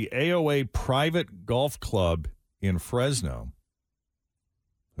 This is the AOA Private Golf Club in Fresno.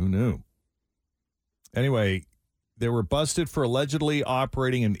 Who knew? Anyway, they were busted for allegedly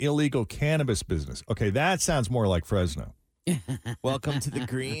operating an illegal cannabis business. Okay, that sounds more like Fresno. Welcome to the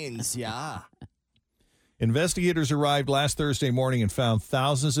Greens. Yeah. Investigators arrived last Thursday morning and found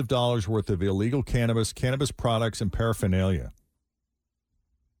thousands of dollars worth of illegal cannabis products, and paraphernalia.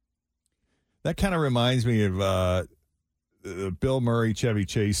 That kind of reminds me of the Bill Murray, Chevy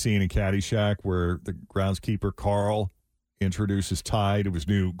Chase scene in Caddyshack where the groundskeeper, Carl, introduces Ty to his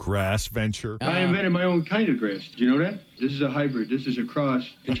new grass venture. I invented my own kind of grass. Do you know that? This is a hybrid. This is a cross.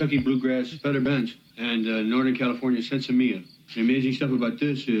 Kentucky bluegrass, feather bends, and Northern California sensimilla. The amazing stuff about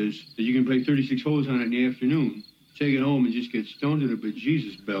this is that you can play 36 holes on it in the afternoon, take it home, and just get stoned to the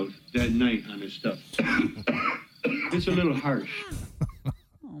bejesus belt that night on this stuff. It's a little harsh.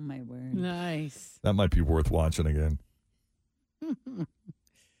 Oh, my word. Nice. That might be worth watching again.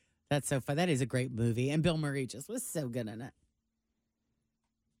 That's so fun. That is a great movie. And Bill Murray just was so good in it.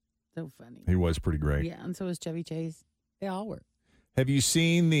 So funny. He was pretty great. Yeah, and so was Chevy Chase. They all were. Have you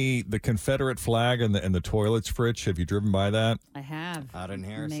seen the Confederate flag and the toilets, Fritch? Have you driven by that? I have. Out in It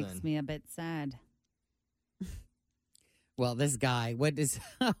Harrison. makes me a bit sad. Well, this guy,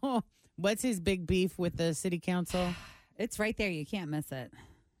 what's his big beef with the city council? It's right there. You can't miss it.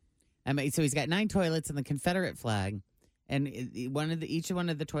 I mean, so he's got 9 toilets and the Confederate flag, and each one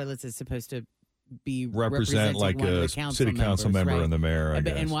of the toilets is supposed to be represent like one of a the council city council members, member right? and the mayor. I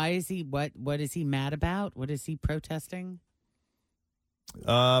guess. And why is he what is he mad about? What is he protesting?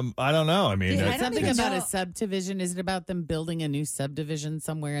 I don't know. I mean, I don't something even about know. a subdivision. Is it about them building a new subdivision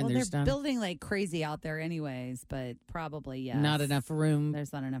somewhere? And Well, there's they're building like crazy out there anyways, but probably, yes. not enough room.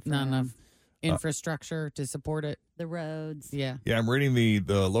 There's not enough Not room. enough infrastructure to support it. The roads. Yeah. Yeah, I'm reading the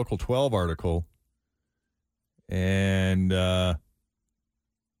Local 12 article, and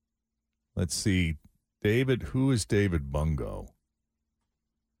let's see, David. Who is David Bungo?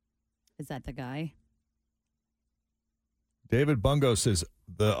 Is that the guy? David Bungo says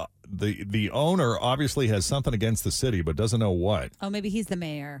the owner obviously has something against the city, but doesn't know what. Oh, maybe he's the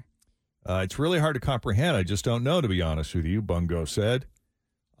mayor. It's really hard to comprehend. I just don't know, to be honest with you, Bungo said.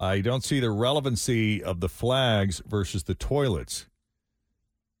 I don't see the relevancy of the flags versus the toilets.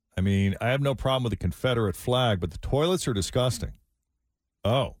 I mean, I have no problem with the Confederate flag, but the toilets are disgusting.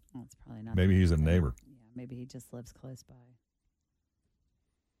 Oh. Well, it's probably not. Maybe he's a neighbor. Yeah, maybe he just lives close by.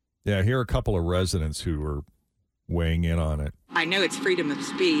 Yeah, here are a couple of residents who are weighing in on it. I know it's freedom of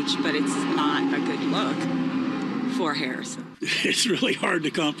speech, but it's not a good look for Harrison. It's really hard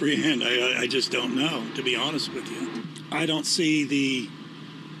to comprehend. I just don't know, to be honest with you. I don't see the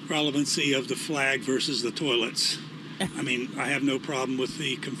relevancy of the flag versus the toilets. I mean, I have no problem with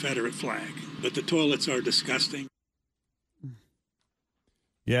the Confederate flag, but the toilets are disgusting.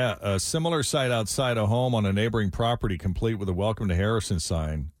 Yeah, a similar site outside a home on a neighboring property, complete with a "Welcome to Harrison"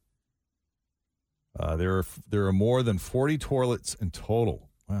 sign. There are more than 40 toilets in total.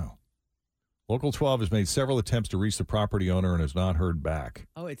 Wow. Local 12 has made several attempts to reach the property owner and has not heard back.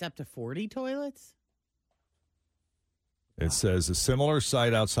 Oh, it's up to 40 toilets? It says a similar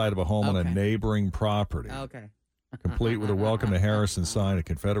site outside of a home on a neighboring property. Okay. Complete with a "Welcome to Harrison" sign, a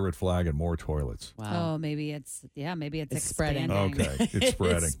Confederate flag, and more toilets. Wow. Oh, maybe it's spreading. expanding. Okay, it's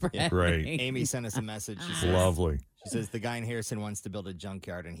spreading. Yeah. Great. Amy sent us a message. She says, Lovely. She says the guy in Harrison wants to build a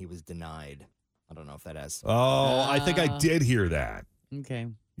junkyard and he was denied. I don't know if that has. Oh, I think I did hear that. Okay.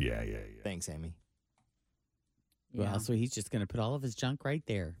 Yeah. Thanks, Amy. Well, so he's just going to put all of his junk right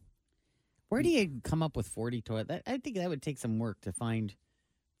there. Where do you come up with 40 toilets? I think that would take some work to find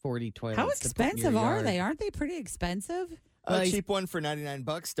 40 toilets. How to put in expensive your are yard. they? Aren't they pretty expensive? A cheap one for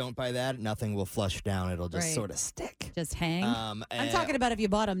 $99. Don't buy that. Nothing will flush down. It'll just Right. sort of stick. Just hang? I'm talking about if you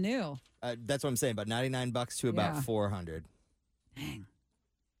bought them new. That's what I'm saying. About $99 to about Yeah. $400. Dang.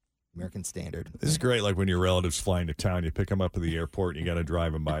 American Standard. This is great. Like when your relatives flying to town, you pick them up at the airport and you got to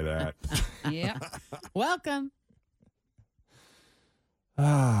drive them by that. Yep. Welcome.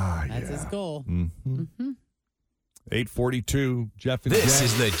 That's his goal. Mm-hmm. 8:42, Jeff and This Jen.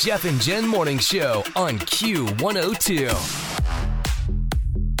 is the Jeff and Jen Morning Show on Q102.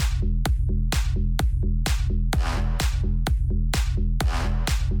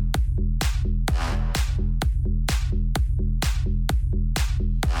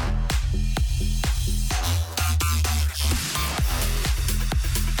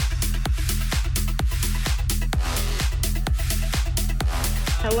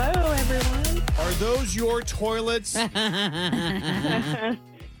 Hello, everyone. Are those your toilets?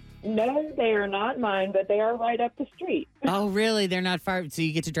 No, they are not mine, but they are right up the street. Oh, really? They're not far. So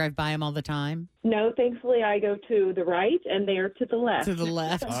you get to drive by them all the time? No, thankfully, I go to the right, and they are to the left. To the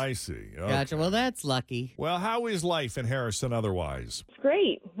left. I see. Okay. Gotcha. Well, that's lucky. Well, how is life in Harrison otherwise? It's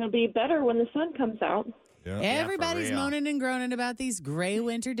great. It'll be better when the sun comes out. Yeah. Everybody's moaning and groaning about these gray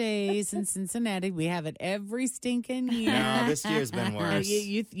winter days in Cincinnati. We have it every stinking year. No, this year's been worse.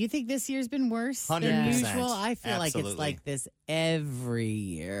 You think this year's been worse than 100%. usual? I feel like it's Absolutely. like this every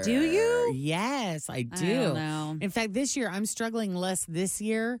year. Do you? Yes, I do. I don't know. In fact, this year I'm struggling less this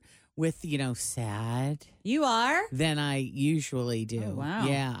year with, sad You are? than I usually do. Oh, wow.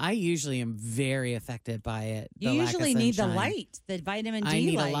 Yeah, I usually am very affected by it. You the lack of usually need the sunshine. light, the vitamin D I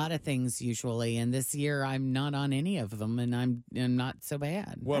need light. a lot of things usually, and this year I'm not on any of them, and I'm not so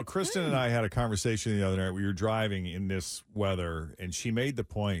bad. Well, Kristen and I had a conversation the other night. We were driving in this weather, and she made the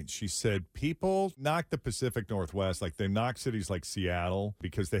point. She said people knock the Pacific Northwest, like they knock cities like Seattle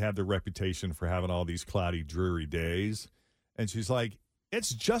because they have the reputation for having all these cloudy, dreary days. And she's like,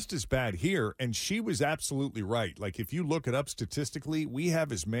 it's just as bad here. And she was absolutely right. Like, if you look it up statistically, we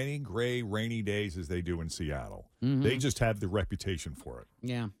have as many gray, rainy days as they do in Seattle. Mhm. They just have the reputation for it.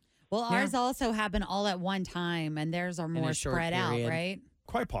 Yeah. Well, ours also happen all at one time, and theirs are a more short spread out, period. right?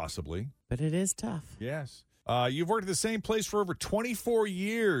 Quite possibly. But it is tough. Yes. You've worked at the same place for over 24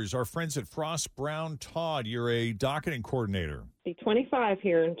 years. Our friends at Frost Brown Todd, you're a docketing coordinator. Be 25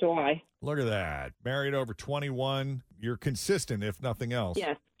 here in July. Look at that. Married over 21. You're consistent, if nothing else.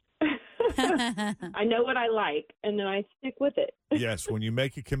 Yes. I know what I like, and then I stick with it. Yes, when you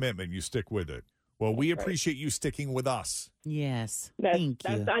make a commitment, you stick with it. Well, we That's right. appreciate you sticking with us. Yes. Thank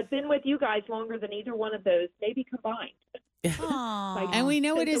you. I've been with you guys longer than either one of those, maybe combined. And we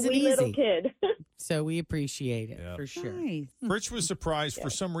know it Since a isn't wee little easy. kid. So we appreciate it Yeah. for sure. Rich was surprised for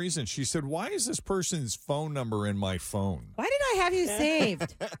some reason. She said, why is this person's phone number in my phone? Why did I have you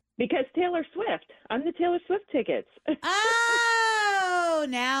saved? Because Taylor Swift. I'm the Taylor Swift tickets. Oh,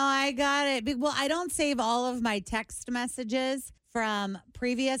 now I got it. Well, I don't save all of my text messages from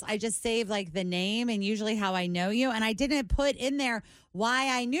previous. I just save like the name and usually how I know you. And I didn't put in there why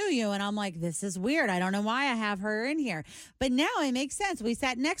I knew you. And I'm like, this is weird. I don't know why I have her in here. But now it makes sense. We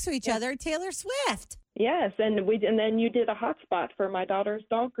sat next to each other, Taylor Swift. Yes, and then you did a hotspot for my daughter's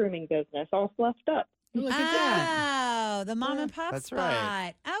dog grooming business, all fluffed up. Look at that. Oh, the mom and pop That's spot.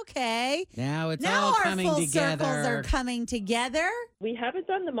 right. Okay. Now it's Now all our coming full together. circles are coming together. We haven't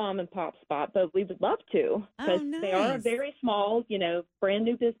done the mom and pop spot, but we would love to because they are a nice. very small, brand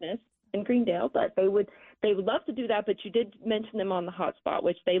new business. in Greendale, but they would love to do that. But you did mention them on the hot spot,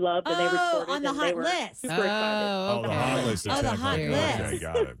 which they loved, and they recorded. On the and hot they were list. Super excited. The hot list. Oh, the hot list. Okay,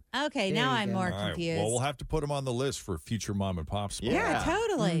 got it. Okay, now I'm more All right, confused. well, we'll have to put them on the list for future mom and pop spots. Yeah,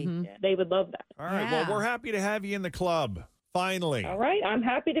 totally. Yeah, they would love that. All right, well, we're happy to have you in the club. Finally. All right, I'm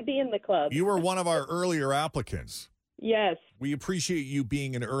happy to be in the club. You were one of our earlier applicants. Yes. We appreciate you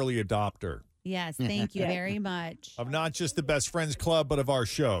being an early adopter. Yes, thank you very much. Of not just the Best Friends Club, but of our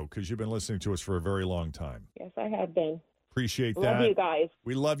show, because you've been listening to us for a very long time. Yes, I have been. Appreciate Love that. you guys.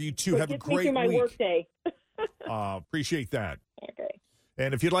 We love you too. It Have a gets me great through my week. work day. Appreciate that. Okay.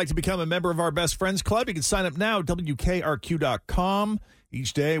 And if you'd like to become a member of our Best Friends Club, you can sign up now at WKRQ.com.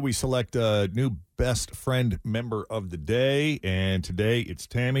 Each day we select a new best friend member of the day. And today it's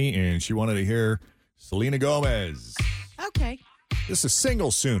Tammy, and she wanted to hear Selena Gomez. Okay. This is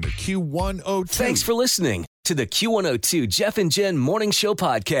single soon at Q102. Thanks for listening to the Q102 Jeff and Jen Morning Show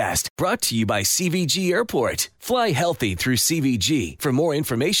podcast, brought to you by CVG Airport. Fly healthy through CVG. For more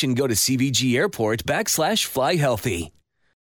information, go to CVG Airport /fly healthy.